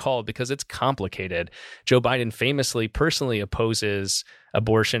say so-called because it's complicated. Joe Biden famously personally opposes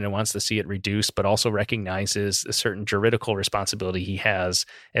abortion and wants to see it reduced, but also recognizes a certain juridical responsibility he has,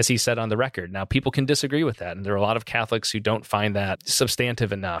 as he said on the record. Now, people can disagree with that, and there are a lot of Catholics who don't find that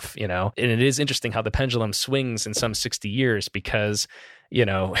substantive enough, and it is interesting how the pendulum swings in some 60 years because,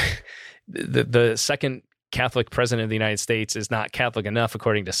 the second Catholic president of the United States is not Catholic enough,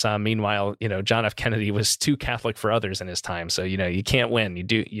 according to some. Meanwhile, John F. Kennedy was too Catholic for others in his time. So, you can't win.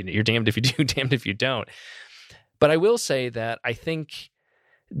 You're damned if you do, damned if you don't. But I will say that I think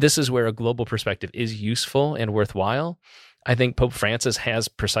this is where a global perspective is useful and worthwhile. I think Pope Francis has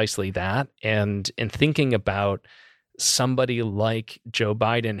precisely that. And in thinking about somebody like Joe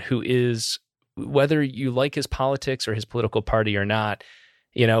Biden, who is, whether you like his politics or his political party or not,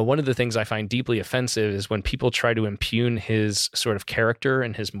 one of the things I find deeply offensive is when people try to impugn his sort of character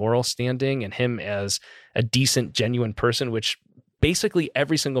and his moral standing and him as a decent, genuine person, which basically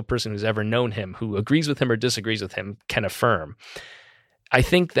every single person who's ever known him, who agrees with him or disagrees with him, can affirm. I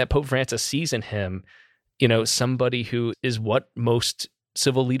think that Pope Francis sees in him, somebody who is what most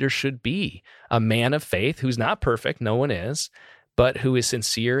civil leaders should be, a man of faith who's not perfect, no one is, but who is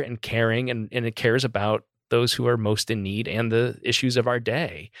sincere and caring and cares about those who are most in need and the issues of our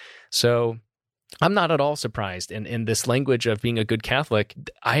day. So I'm not at all surprised. In this language of being a good Catholic,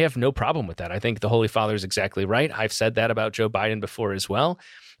 I have no problem with that. I think the Holy Father is exactly right. I've said that about Joe Biden before as well.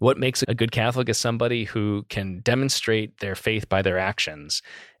 What makes a good Catholic is somebody who can demonstrate their faith by their actions.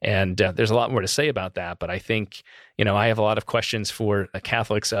 And there's a lot more to say about that. But I think, I have a lot of questions for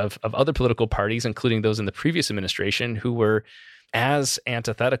Catholics of other political parties, including those in the previous administration, who were as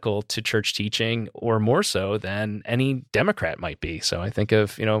antithetical to church teaching or more so than any Democrat might be. So I think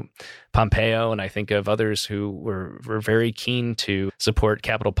of, Pompeo, and I think of others who were very keen to support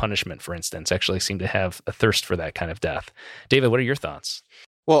capital punishment, for instance, actually seem to have a thirst for that kind of death. David, what are your thoughts?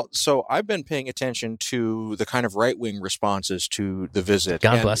 Well, so I've been paying attention to the kind of right-wing responses to the visit.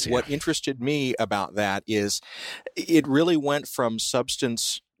 God bless you. What interested me about that is it really went from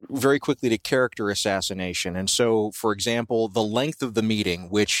substance very quickly to character assassination. And so, for example, the length of the meeting,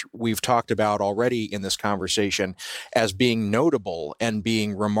 which we've talked about already in this conversation as being notable and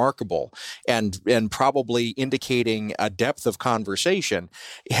being remarkable and probably indicating a depth of conversation,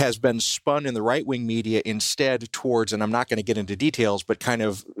 has been spun in the right-wing media instead towards, and I'm not going to get into details, but kind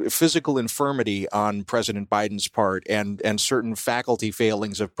of physical infirmity on President Biden's part and certain faculty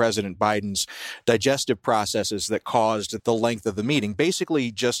failings of President Biden's digestive processes that caused the length of the meeting.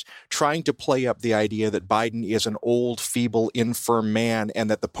 Basically, just trying to play up the idea that Biden is an old, feeble, infirm man and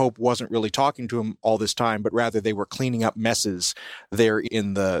that the Pope wasn't really talking to him all this time, but rather they were cleaning up messes there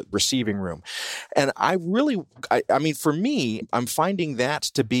in the receiving room. And I mean, for me, I'm finding that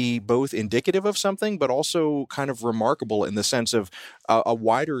to be both indicative of something, but also kind of remarkable in the sense of a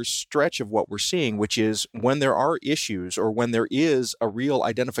wider stretch of what we're seeing, which is when there are issues or when there is a real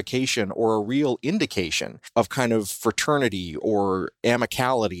identification or a real indication of kind of fraternity or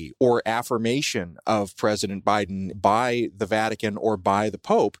amicality or affirmation of President Biden by the Vatican or by the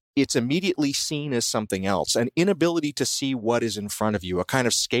Pope, it's immediately seen as something else, an inability to see what is in front of you, a kind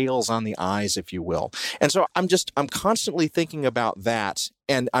of scales on the eyes, if you will. And so I'm constantly thinking about that,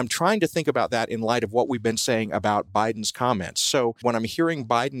 and I'm trying to think about that in light of what we've been saying about Biden's comments. So when I'm hearing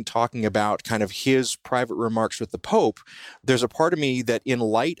Biden talking about kind of his private remarks with the Pope, there's a part of me that in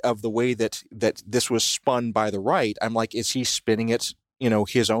light of the way that this was spun by the right, I'm like, is he spinning it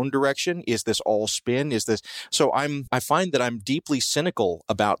his own direction? Is this all spin? So I find that I'm deeply cynical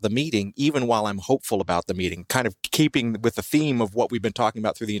about the meeting, even while I'm hopeful about the meeting, kind of keeping with the theme of what we've been talking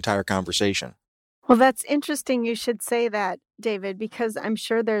about through the entire conversation. Well, that's interesting you should say that, David, because I'm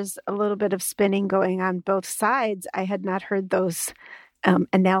sure there's a little bit of spinning going on both sides. I had not heard those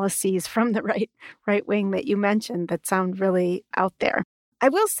analyses from the right wing that you mentioned that sound really out there. I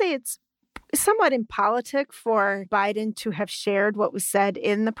will say it's somewhat impolitic for Biden to have shared what was said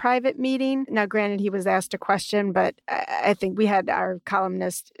in the private meeting. Now, granted, he was asked a question, but I think we had our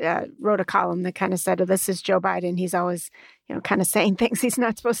columnist wrote a column that kind of said, oh, this is Joe Biden. He's always, kind of saying things he's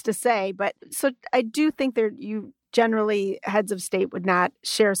not supposed to say. But so I do think generally heads of state would not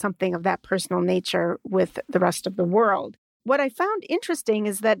share something of that personal nature with the rest of the world. What I found interesting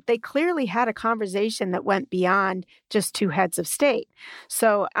is that they clearly had a conversation that went beyond just two heads of state.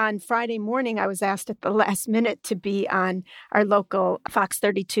 So on Friday morning, I was asked at the last minute to be on our local Fox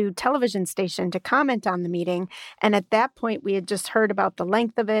 32 television station to comment on the meeting. And at that point, we had just heard about the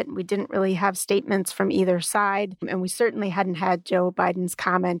length of it. We didn't really have statements from either side. And we certainly hadn't had Joe Biden's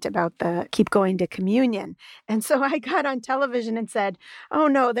comment about the keep going to communion. And so I got on television and said, oh,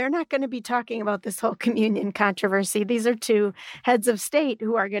 no, they're not going to be talking about this whole communion controversy. These are two heads of state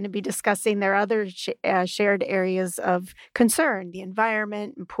who are going to be discussing their other shared areas of concern, the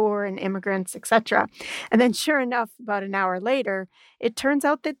environment and poor and immigrants, etc. And then sure enough, about an hour later, it turns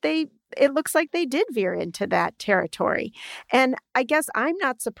out that it looks like they did veer into that territory. And I guess I'm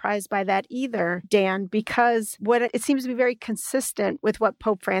not surprised by that either, Dan, because it seems to be very consistent with what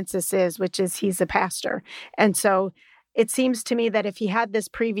Pope Francis is, which is he's a pastor. And so it seems to me that if he had this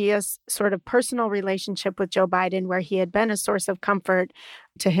previous sort of personal relationship with Joe Biden, where he had been a source of comfort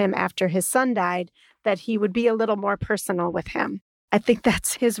to him after his son died, that he would be a little more personal with him. I think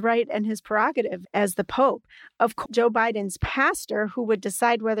that's his right and his prerogative as the Pope. Of course, Joe Biden's pastor, who would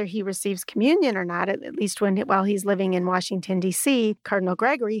decide whether he receives communion or not, at least while he's living in Washington, D.C., Cardinal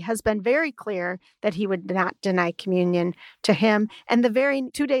Gregory, has been very clear that he would not deny communion to him. And the very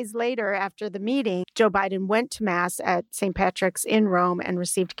 2 days later after the meeting, Joe Biden went to Mass at St. Patrick's in Rome and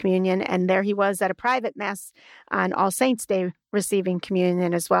received communion. And there he was at a private Mass on All Saints' Day receiving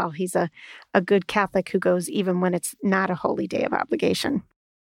communion as well. He's a good Catholic who goes even when it's not a holy day of obligation.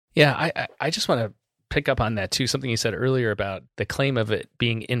 Yeah, I just want to pick up on that too, something you said earlier about the claim of it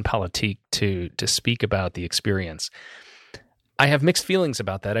being impolitique to speak about the experience. I have mixed feelings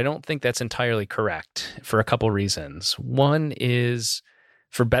about that. I don't think that's entirely correct for a couple reasons. One is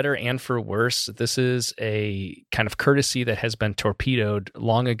For better and for worse, this is a kind of courtesy that has been torpedoed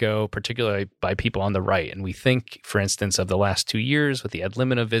long ago, particularly by people on the right. And we think, for instance, of the last 2 years with the Ed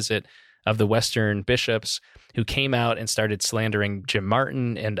Limina visit, of the Western bishops who came out and started slandering Jim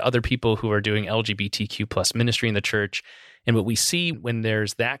Martin and other people who are doing LGBTQ plus ministry in the church. And what we see when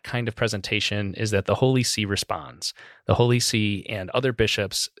there's that kind of presentation is that the Holy See responds. The Holy See and other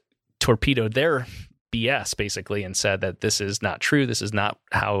bishops torpedoed their BS, basically, and said that this is not true. This is not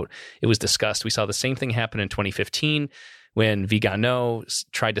how it was discussed. We saw the same thing happen in 2015 when Vigano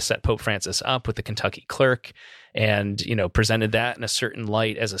tried to set Pope Francis up with the Kentucky clerk and, presented that in a certain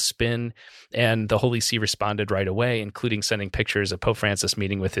light as a spin. And the Holy See responded right away, including sending pictures of Pope Francis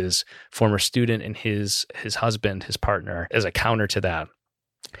meeting with his former student and his husband, his partner, as a counter to that.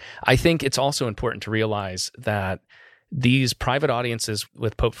 I think it's also important to realize that these private audiences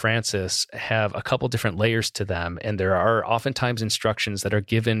with Pope Francis have a couple different layers to them, and there are oftentimes instructions that are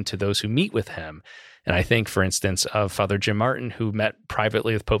given to those who meet with him. And I think, for instance, of Father Jim Martin, who met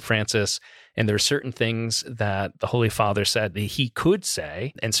privately with Pope Francis, and there are certain things that the Holy Father said that he could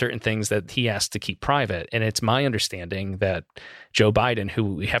say and certain things that he asked to keep private. And it's my understanding that Joe Biden, who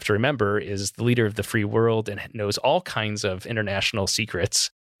we have to remember is the leader of the free world and knows all kinds of international secrets,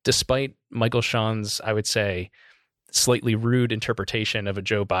 despite Michael Sean's, I would say, slightly rude interpretation of a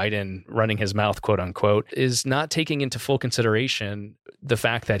Joe Biden running his mouth, quote unquote, is not taking into full consideration the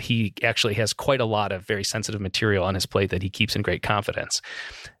fact that he actually has quite a lot of very sensitive material on his plate that he keeps in great confidence.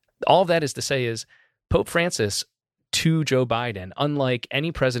 All of that is to say is Pope Francis to Joe Biden, unlike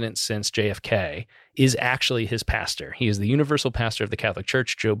any president since JFK, is actually his pastor. He is the universal pastor of the Catholic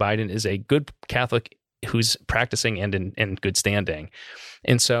Church. Joe Biden is a good Catholic who's practicing and in good standing.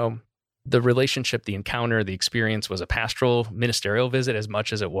 And so the relationship, the encounter, the experience was a pastoral ministerial visit as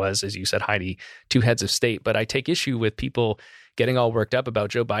much as it was, as you said, Heidi, two heads of state. But I take issue with people getting all worked up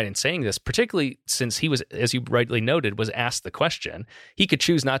about Joe Biden saying this, particularly since he was, as you rightly noted, was asked the question. He could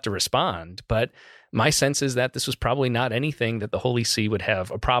choose not to respond, but my sense is that this was probably not anything that the Holy See would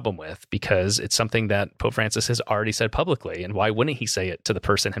have a problem with because it's something that Pope Francis has already said publicly. And why wouldn't he say it to the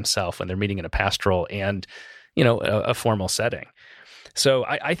person himself when they're meeting in a pastoral and, a formal setting? So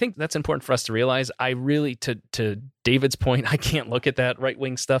I think that's important for us to realize. I really, to David's point, I can't look at that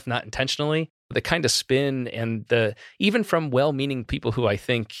right-wing stuff, not intentionally. The kind of spin and even from well-meaning people who I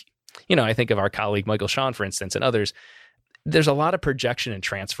think of our colleague Michael Sean, for instance, and others, there's a lot of projection and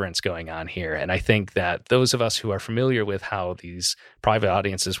transference going on here. And I think that those of us who are familiar with how these private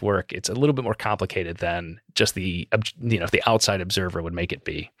audiences work, it's a little bit more complicated than just the outside observer would make it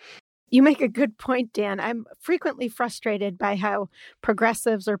be. You make a good point, Dan. I'm frequently frustrated by how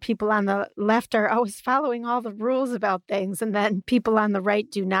progressives or people on the left are always following all the rules about things, and then people on the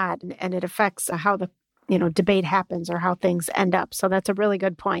right do not, and it affects how the debate happens or how things end up. So that's a really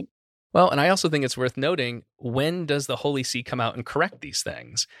good point. Well, and I also think it's worth noting, when does the Holy See come out and correct these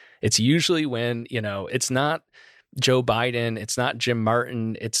things? It's usually when, it's not Joe Biden, it's not Jim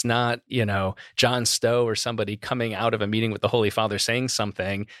Martin, it's not, John Stowe or somebody coming out of a meeting with the Holy Father saying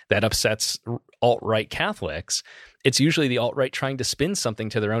something that upsets alt-right Catholics. It's usually the alt-right trying to spin something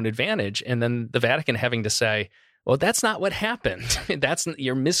to their own advantage, and then the Vatican having to say, well, that's not what happened.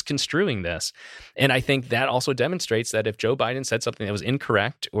 You're misconstruing this. And I think that also demonstrates that if Joe Biden said something that was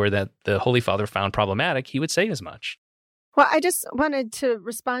incorrect or that the Holy Father found problematic, he would say as much. Well, I just wanted to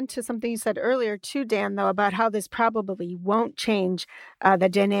respond to something you said earlier too, Dan, though, about how this probably won't change the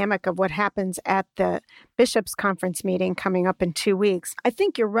dynamic of what happens at the Bishops' Conference meeting coming up in 2 weeks. I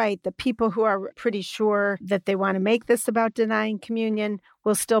think you're right. The people who are pretty sure that they want to make this about denying communion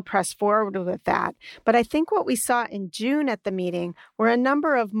will still press forward with that. But I think what we saw in June at the meeting were a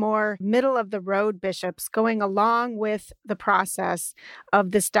number of more middle-of-the-road bishops going along with the process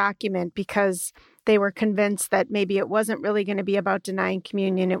of this document because they were convinced that maybe it wasn't really going to be about denying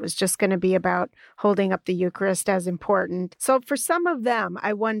communion. It was just going to be about holding up the Eucharist as important. So for some of them,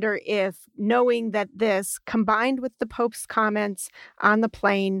 I wonder if knowing that this, combined with the Pope's comments on the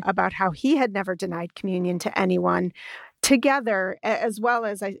plane about how he had never denied communion to anyone, together, as well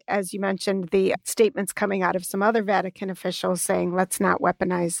as you mentioned, the statements coming out of some other Vatican officials saying, let's not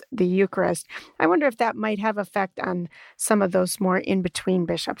weaponize the Eucharist. I wonder if that might have effect on some of those more in-between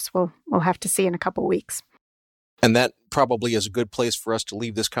bishops. We'll have to see in a couple weeks. And that probably is a good place for us to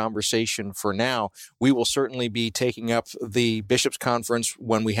leave this conversation for now. We will certainly be taking up the Bishops' Conference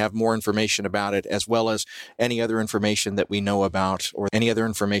when we have more information about it, as well as any other information that we know about or any other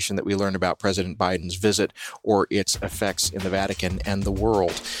information that we learn about President Biden's visit or its effects in the Vatican and the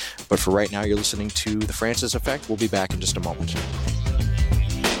world. But for right now, you're listening to The Francis Effect. We'll be back in just a moment.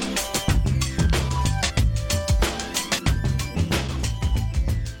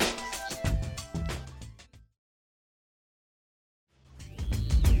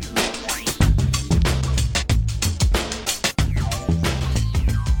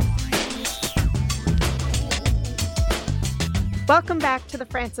 Welcome back to The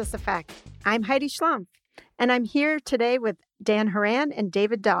Francis Effect. I'm Heidi Schlumpf, and I'm here today with Dan Horan and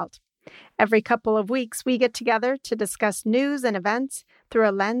David Dalt. Every couple of weeks, we get together to discuss news and events through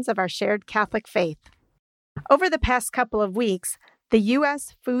a lens of our shared Catholic faith. Over the past couple of weeks, the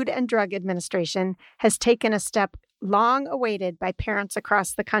U.S. Food and Drug Administration has taken a step long awaited by parents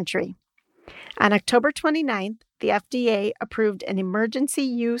across the country. On October 29th, the FDA approved an emergency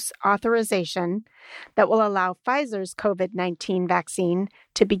use authorization that will allow Pfizer's COVID-19 vaccine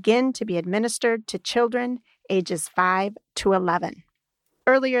to begin to be administered to children ages 5 to 11.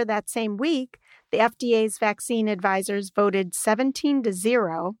 Earlier that same week, the FDA's vaccine advisors voted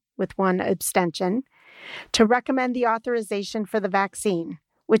 17-0, with one abstention, to recommend the authorization for the vaccine,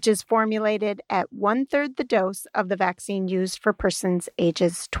 which is formulated at 1/3 the dose of the vaccine used for persons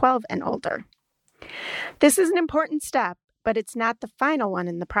ages 12 and older. This is an important step, but it's not the final one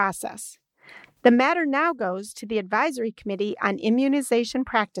in the process. The matter now goes to the Advisory Committee on Immunization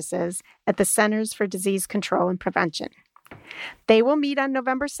Practices at the Centers for Disease Control and Prevention. They will meet on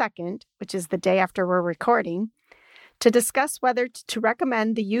November 2nd, which is the day after we're recording, to discuss whether to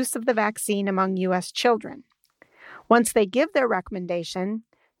recommend the use of the vaccine among U.S. children. Once they give their recommendation,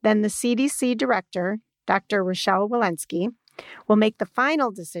 then the CDC director, Dr. Rochelle Walensky, will make the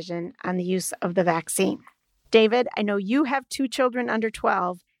final decision on the use of the vaccine. David, I know you have 2 children under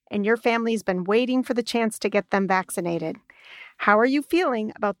 12, and your family's been waiting for the chance to get them vaccinated. How are you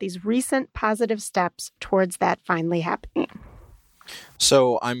feeling about these recent positive steps towards that finally happening?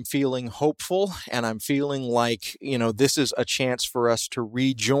 So I'm feeling hopeful, and I'm feeling like, this is a chance for us to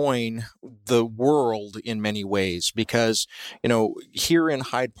rejoin the world in many ways because, here in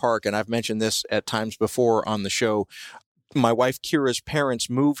Hyde Park, and I've mentioned this at times before on the show, my wife Kira's parents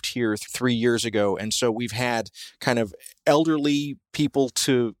moved here 3 years ago, and so we've had kind of elderly people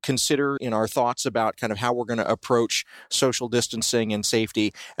to consider in our thoughts about kind of how we're going to approach social distancing and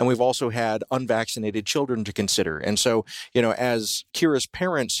safety, and we've also had unvaccinated children to consider. And so, as Kira's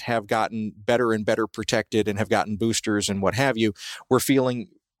parents have gotten better and better protected and have gotten boosters and what have you, we're feeling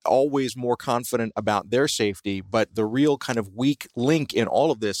always more confident about their safety, but the real kind of weak link in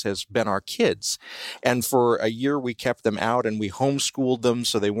all of this has been our kids. And for a year, we kept them out and we homeschooled them,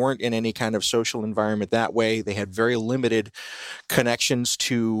 so they weren't in any kind of social environment that way. They had very limited connections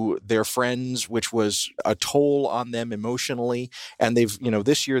to their friends, which was a toll on them emotionally. And they've,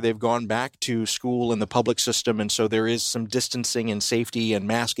 this year they've gone back to school in the public system, and so there is some distancing and safety and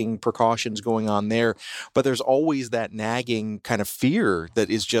masking precautions going on there. But there's always that nagging kind of fear that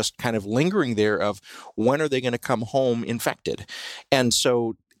is just kind of lingering there of when are they going to come home infected? And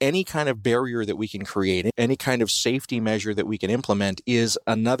so any kind of barrier that we can create, any kind of safety measure that we can implement is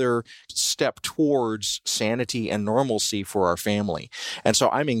another step towards sanity and normalcy for our family. And so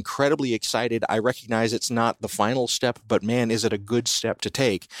I'm incredibly excited. I recognize it's not the final step, but man, is it a good step to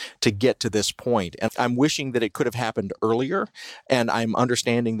take to get to this point. And I'm wishing that it could have happened earlier, and I'm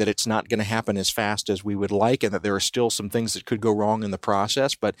understanding that it's not going to happen as fast as we would like, and that there are still some things that could go wrong in the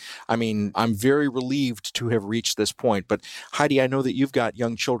process. But I mean, I'm very relieved to have reached this point. But Heidi, I know that you've got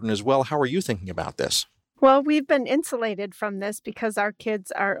young children as well. How are you thinking about this? Well, we've been insulated from this because our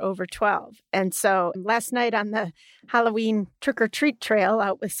kids are over 12. And so last night on the Halloween trick-or-treat trail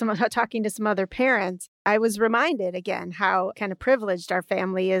out with talking to some other parents, I was reminded again how kind of privileged our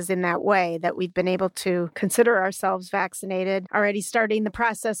family is in that way, that we've been able to consider ourselves vaccinated, already starting the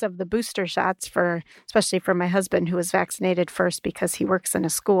process of the booster shots especially for my husband, who was vaccinated first because he works in a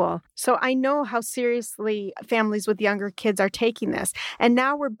school. So I know how seriously families with younger kids are taking this. And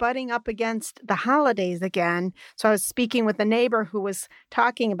now we're butting up against the holidays again. So I was speaking with a neighbor who was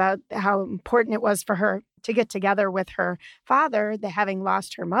talking about how important it was for her to get together with her father, having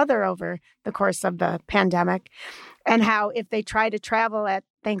lost her mother over the course of the pandemic, and how if they try to travel at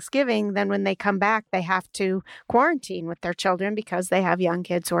Thanksgiving, then when they come back, they have to quarantine with their children because they have young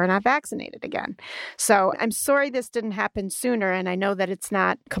kids who are not vaccinated again. So I'm sorry this didn't happen sooner, and I know that it's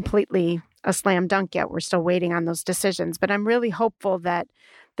not completely a slam dunk yet. We're still waiting on those decisions, but I'm really hopeful that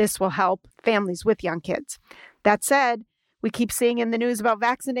this will help families with young kids. That said, we keep seeing in the news about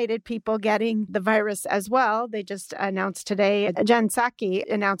vaccinated people getting the virus as well. They just announced today, Jen Psaki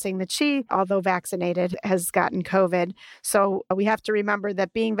announcing that she, although vaccinated, has gotten COVID. So we have to remember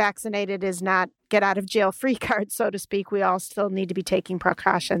that being vaccinated is not get out of jail free card, so to speak. We all still need to be taking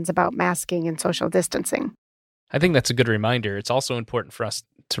precautions about masking and social distancing. I think that's a good reminder. It's also important for us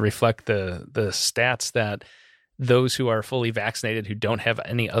to reflect the stats that those who are fully vaccinated who don't have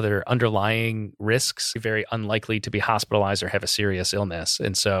any other underlying risks, very unlikely to be hospitalized or have a serious illness.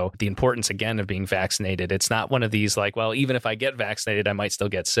 And so the importance, again, of being vaccinated, it's not one of these like, well, even if I get vaccinated, I might still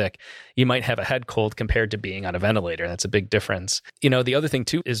get sick. You might have a head cold compared to being on a ventilator. That's a big difference. The other thing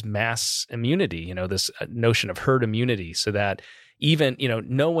too is mass immunity, this notion of herd immunity, so that even,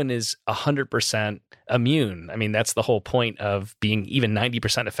 no one is 100% immune. I mean, that's the whole point of being even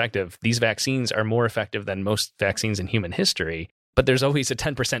 90% effective. These vaccines are more effective than most vaccines in human history, but there's always a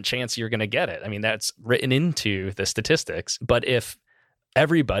 10% chance you're going to get it. I mean, that's written into the statistics. But if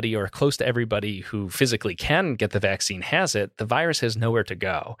everybody or close to everybody who physically can get the vaccine has it, the virus has nowhere to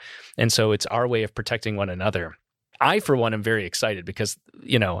go. And so it's our way of protecting one another. I, for one, am very excited because,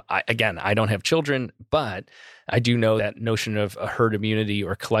 I don't have children, but I do know that notion of a herd immunity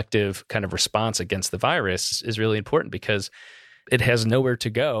or collective kind of response against the virus is really important because it has nowhere to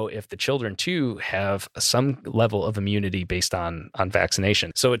go if the children, too, have some level of immunity based on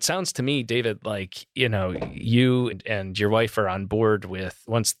vaccination. So it sounds to me, David, like, you and your wife are on board with,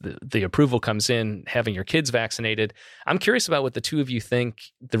 once the approval comes in, having your kids vaccinated. I'm curious about what the two of you think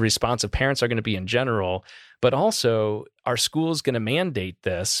the response of parents are going to be in general, but also, are schools going to mandate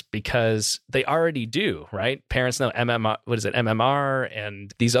this? Because they already do, right? Parents know MMR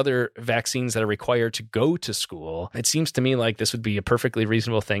and these other vaccines that are required to go to school. It seems to me like this would be a perfectly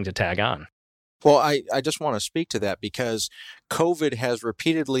reasonable thing to tag on. Well, I just want to speak to that because COVID has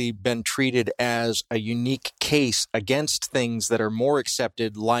repeatedly been treated as a unique case against things that are more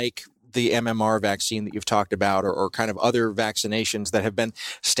accepted, like the MMR vaccine that you've talked about, or kind of other vaccinations that have been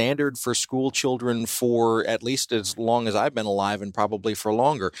standard for school children for at least as long as I've been alive and probably for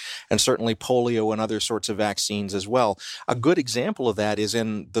longer, and certainly polio and other sorts of vaccines as well. A good example of that is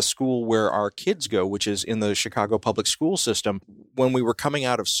in the school where our kids go, which is in the Chicago public school system. When we were coming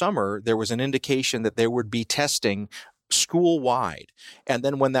out of summer, there was an indication that there would be testing school-wide. And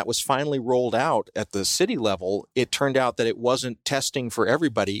then when that was finally rolled out at the city level, it turned out that it wasn't testing for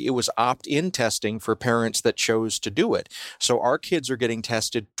everybody. It was opt-in testing for parents that chose to do it. So our kids are getting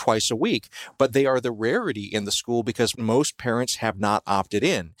tested twice a week, but they are the rarity in the school because most parents have not opted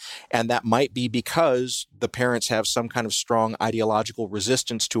in. And that might be because the parents have some kind of strong ideological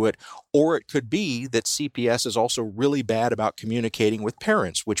resistance to it, or it could be that CPS is also really bad about communicating with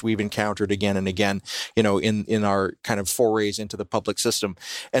parents, which we've encountered again and again, in our kind of forays into the public system.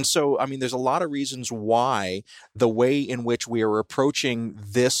 And so, I mean, there's a lot of reasons why the way in which we are approaching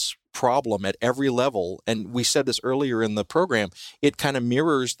this problem at every level, and we said this earlier in the program, it kind of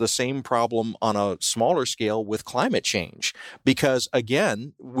mirrors the same problem on a smaller scale with climate change. Because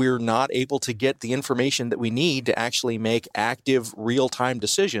again, we're not able to get the information that we need to actually make active, real-time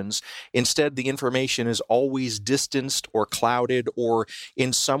decisions. Instead, the information is always distanced or clouded or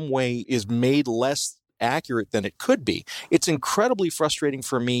in some way is made less accurate than it could be. It's incredibly frustrating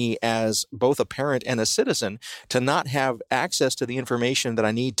for me as both a parent and a citizen to not have access to the information that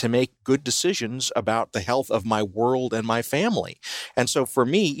I need to make good decisions about the health of my world and my family. And so for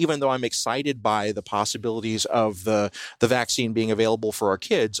me, even though I'm excited by the possibilities of the vaccine being available for our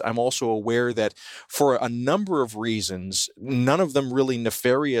kids, I'm also aware that for a number of reasons, none of them really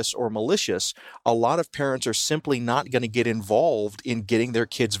nefarious or malicious, a lot of parents are simply not going to get involved in getting their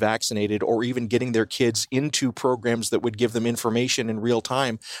kids vaccinated or even getting their kids into programs that would give them information in real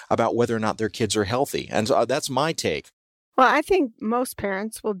time about whether or not their kids are healthy. And so that's my take. Well, I think most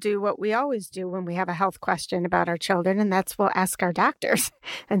parents will do what we always do when we have a health question about our children, and that's we'll ask our doctors.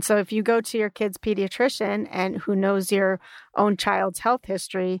 And so if you go to your kid's pediatrician and who knows your own child's health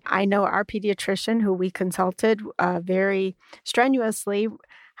history, I know our pediatrician who we consulted very strenuously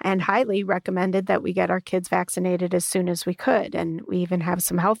and highly recommended that we get our kids vaccinated as soon as we could. And we even have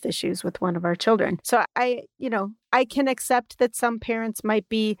some health issues with one of our children. So I can accept that some parents might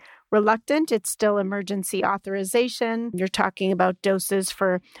be reluctant. It's still emergency authorization. You're talking about doses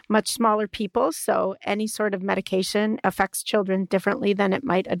for much smaller people. So any sort of medication affects children differently than it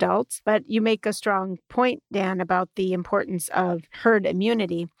might adults. But you make a strong point, Dan, about the importance of herd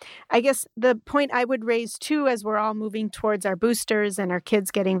immunity. I guess the point I would raise too, as we're all moving towards our boosters and our kids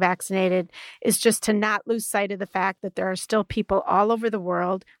getting vaccinated, is just to not lose sight of the fact that there are still people all over the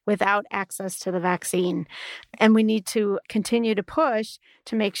world without access to the vaccine. And we need to continue to push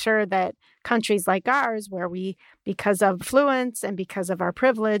to make sure that countries like ours, where we, because of affluence and because of our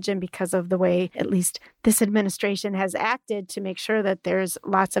privilege and because of the way at least this administration has acted to make sure that there's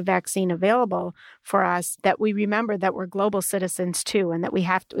lots of vaccine available for us, that we remember that we're global citizens too, and that we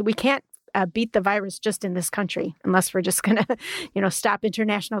can't beat the virus just in this country unless we're just going to, stop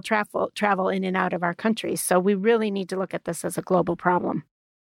international travel in and out of our country. So we really need to look at this as a global problem.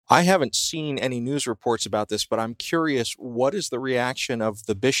 I haven't seen any news reports about this, but I'm curious, what is the reaction of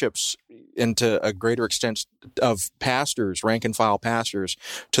the bishops and to a greater extent of pastors, rank and file pastors,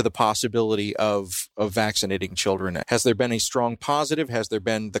 to the possibility of vaccinating children? Has there been a strong positive? Has there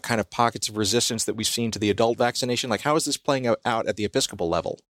been the kind of pockets of resistance that we've seen to the adult vaccination? Like, how is this playing out at the Episcopal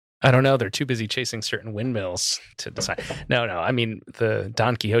level? I don't know. They're too busy chasing certain windmills to decide. No. I mean, the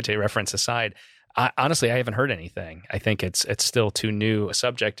Don Quixote reference aside, honestly, I haven't heard anything. I think it's still too new a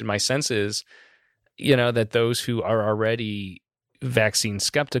subject. And my sense is, that those who are already vaccine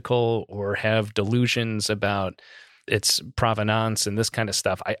skeptical or have delusions about its provenance and this kind of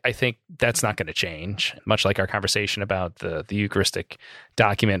stuff, I think that's not going to change. Much like our conversation about the Eucharistic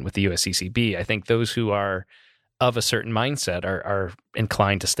document with the USCCB, I think those who are of a certain mindset are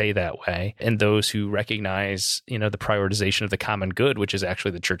inclined to stay that way. And those who recognize, the prioritization of the common good, which is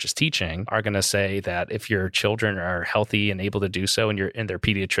actually the church's teaching, are going to say that if your children are healthy and able to do so and their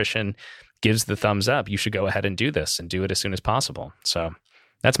pediatrician gives the thumbs up, you should go ahead and do this and do it as soon as possible. So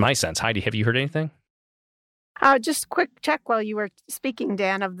that's my sense. Heidi, have you heard anything? Just quick check while you were speaking,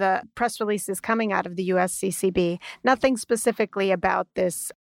 Dan, of the press releases coming out of the USCCB. Nothing specifically about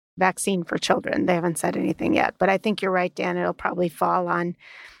this vaccine for children. They haven't said anything yet, but I think you're right, Dan. It'll probably fall on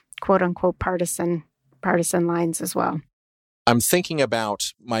quote unquote partisan lines as well. I'm thinking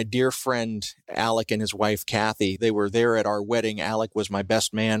about my dear friend Alec and his wife Kathy. They were there at our wedding. Alec was my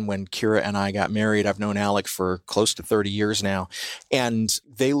best man when Kira and I got married. I've known Alec for close to 30 years now, and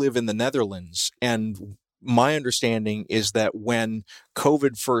they live in the Netherlands. And my understanding is that when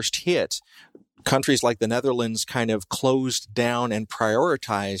COVID first hit, countries like the Netherlands kind of closed down and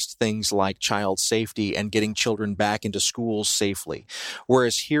prioritized things like child safety and getting children back into schools safely.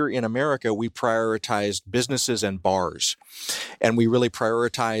 Whereas here in America, we prioritized businesses and bars. And we really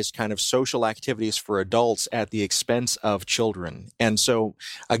prioritized kind of social activities for adults at the expense of children. And so,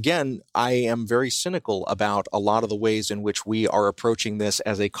 again, I am very cynical about a lot of the ways in which we are approaching this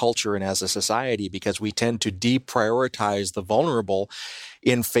as a culture and as a society, because we tend to deprioritize the vulnerable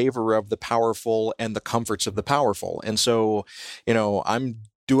in favor of the powerful and the comforts of the powerful. And so, I'm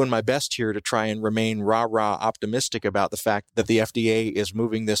doing my best here to try and remain rah-rah optimistic about the fact that the FDA is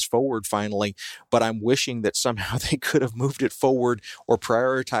moving this forward finally, but I'm wishing that somehow they could have moved it forward or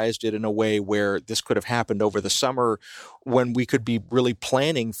prioritized it in a way where this could have happened over the summer when we could be really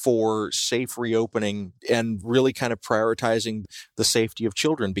planning for safe reopening and really kind of prioritizing the safety of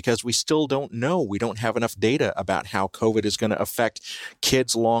children, because we still don't know. We don't have enough data about how COVID is going to affect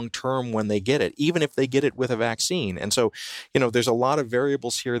kids long term when they get it, even if they get it with a vaccine. And so, there's a lot of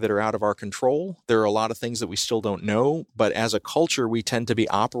variables here that are out of our control. There are a lot of things that we still don't know, but as a culture, we tend to be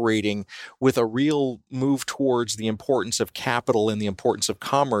operating with a real move towards the importance of capital and the importance of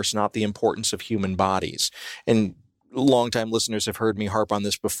commerce, not the importance of human bodies. And longtime listeners have heard me harp on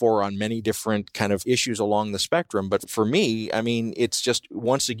this before on many different kind of issues along the spectrum. But for me, it's just,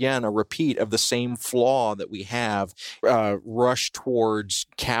 once again, a repeat of the same flaw that we have, rush towards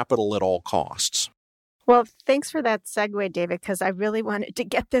capital at all costs. Well, thanks for that segue, David, because I really wanted to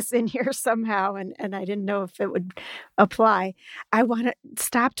get this in here somehow, and I didn't know if it would apply. I want to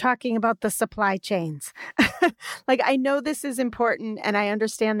stop talking about the supply chains. I know this is important, and I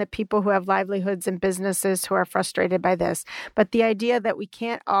understand that people who have livelihoods and businesses who are frustrated by this, but the idea that we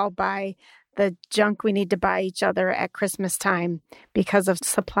can't all buy the junk we need to buy each other at Christmas time because of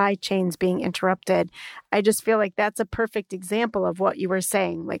supply chains being interrupted. I just feel like that's a perfect example of what you were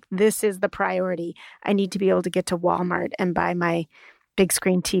saying. This is the priority. I need to be able to get to Walmart and buy my big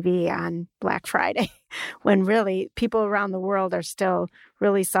screen TV on Black Friday, when really people around the world are still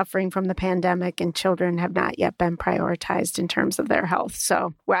really suffering from the pandemic and children have not yet been prioritized in terms of their health.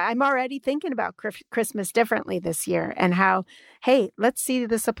 So I'm already thinking about Christmas differently this year, and how, hey, let's see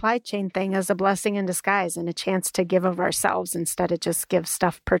the supply chain thing as a blessing in disguise and a chance to give of ourselves instead of just give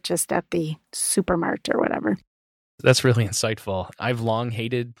stuff purchased at the supermarket or whatever. That's really insightful. I've long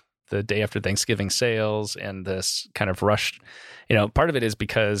hated the day after Thanksgiving sales and this kind of rush. Part of it is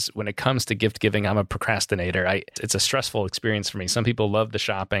because when it comes to gift giving, I'm a procrastinator. It's a stressful experience for me. Some people love the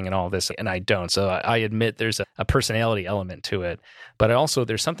shopping and all this, and I don't. So I admit there's a personality element to it. But also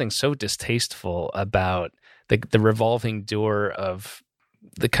there's something so distasteful about the revolving door of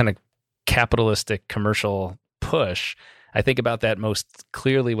the kind of capitalistic commercial push. I think about that most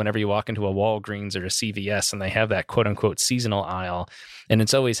clearly whenever you walk into a Walgreens or a CVS and they have that quote unquote seasonal aisle, and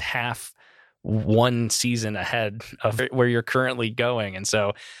it's always half one season ahead of where you're currently going. And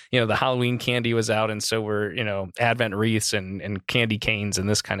so, the Halloween candy was out, and so were, Advent wreaths and candy canes and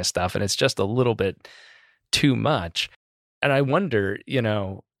this kind of stuff. And it's just a little bit too much. And I wonder,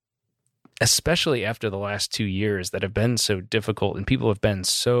 especially after the last 2 years that have been so difficult, and people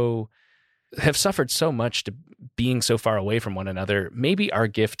have suffered so much to being so far away from one another. Maybe our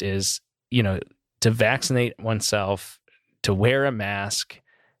gift is, to vaccinate oneself, to wear a mask,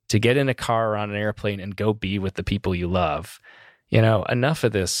 to get in a car or on an airplane and go be with the people you love. Enough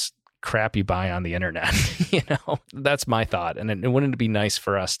of this crap you buy on the internet. That's my thought. And wouldn't it be nice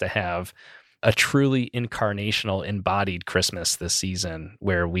for us to have a truly incarnational, embodied Christmas this season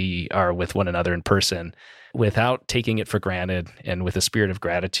where we are with one another in person without taking it for granted and with a spirit of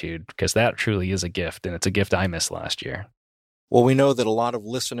gratitude, because that truly is a gift, and it's a gift I missed last year. Well, we know that a lot of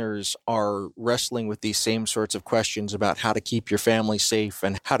listeners are wrestling with these same sorts of questions about how to keep your family safe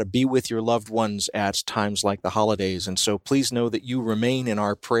and how to be with your loved ones at times like the holidays. And so please know that you remain in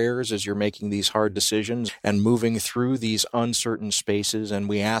our prayers as you're making these hard decisions and moving through these uncertain spaces. And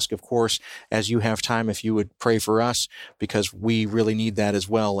we ask, of course, as you have time, if you would pray for us, because we really need that as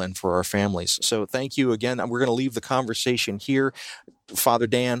well, and for our families. So thank you again. We're going to leave the conversation here. Father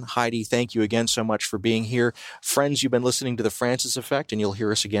Dan, Heidi, thank you again so much for being here. Friends, you've been listening to The Francis Effect, and you'll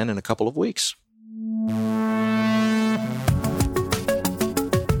hear us again in a couple of weeks.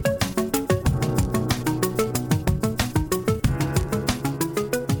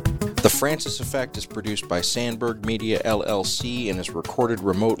 The Francis Effect is produced by Sandberg Media, LLC, and is recorded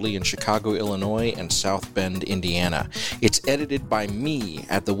remotely in Chicago, Illinois, and South Bend, Indiana. It's edited by me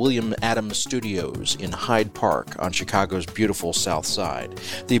at the William Adams Studios in Hyde Park on Chicago's beautiful South Side.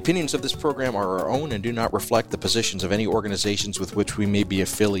 The opinions of this program are our own and do not reflect the positions of any organizations with which we may be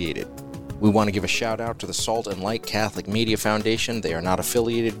affiliated. We want to give a shout out to the Salt and Light Catholic Media Foundation. They are not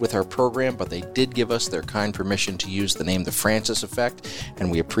affiliated with our program, but they did give us their kind permission to use the name The Francis Effect, and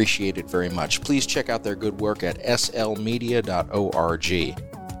we appreciate it very much. Please check out their good work at slmedia.org.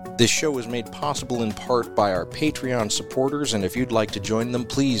 This show is made possible in part by our Patreon supporters, and if you'd like to join them,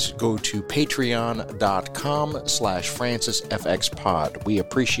 please go to patreon.com/FrancisFXPod. We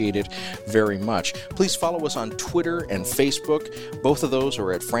appreciate it very much. Please follow us on Twitter and Facebook. Both of those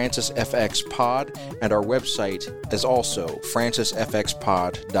are at FrancisFXPod, and our website is also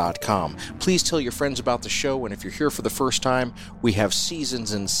FrancisFXPod.com. Please tell your friends about the show, and if you're here for the first time, we have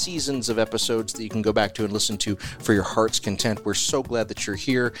seasons and seasons of episodes that you can go back to and listen to for your heart's content. We're so glad that you're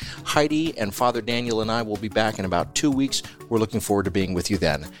here. Heidi and Father Daniel and I will be back in about 2 weeks. We're looking forward to being with you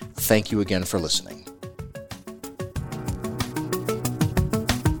then. Thank you again for listening.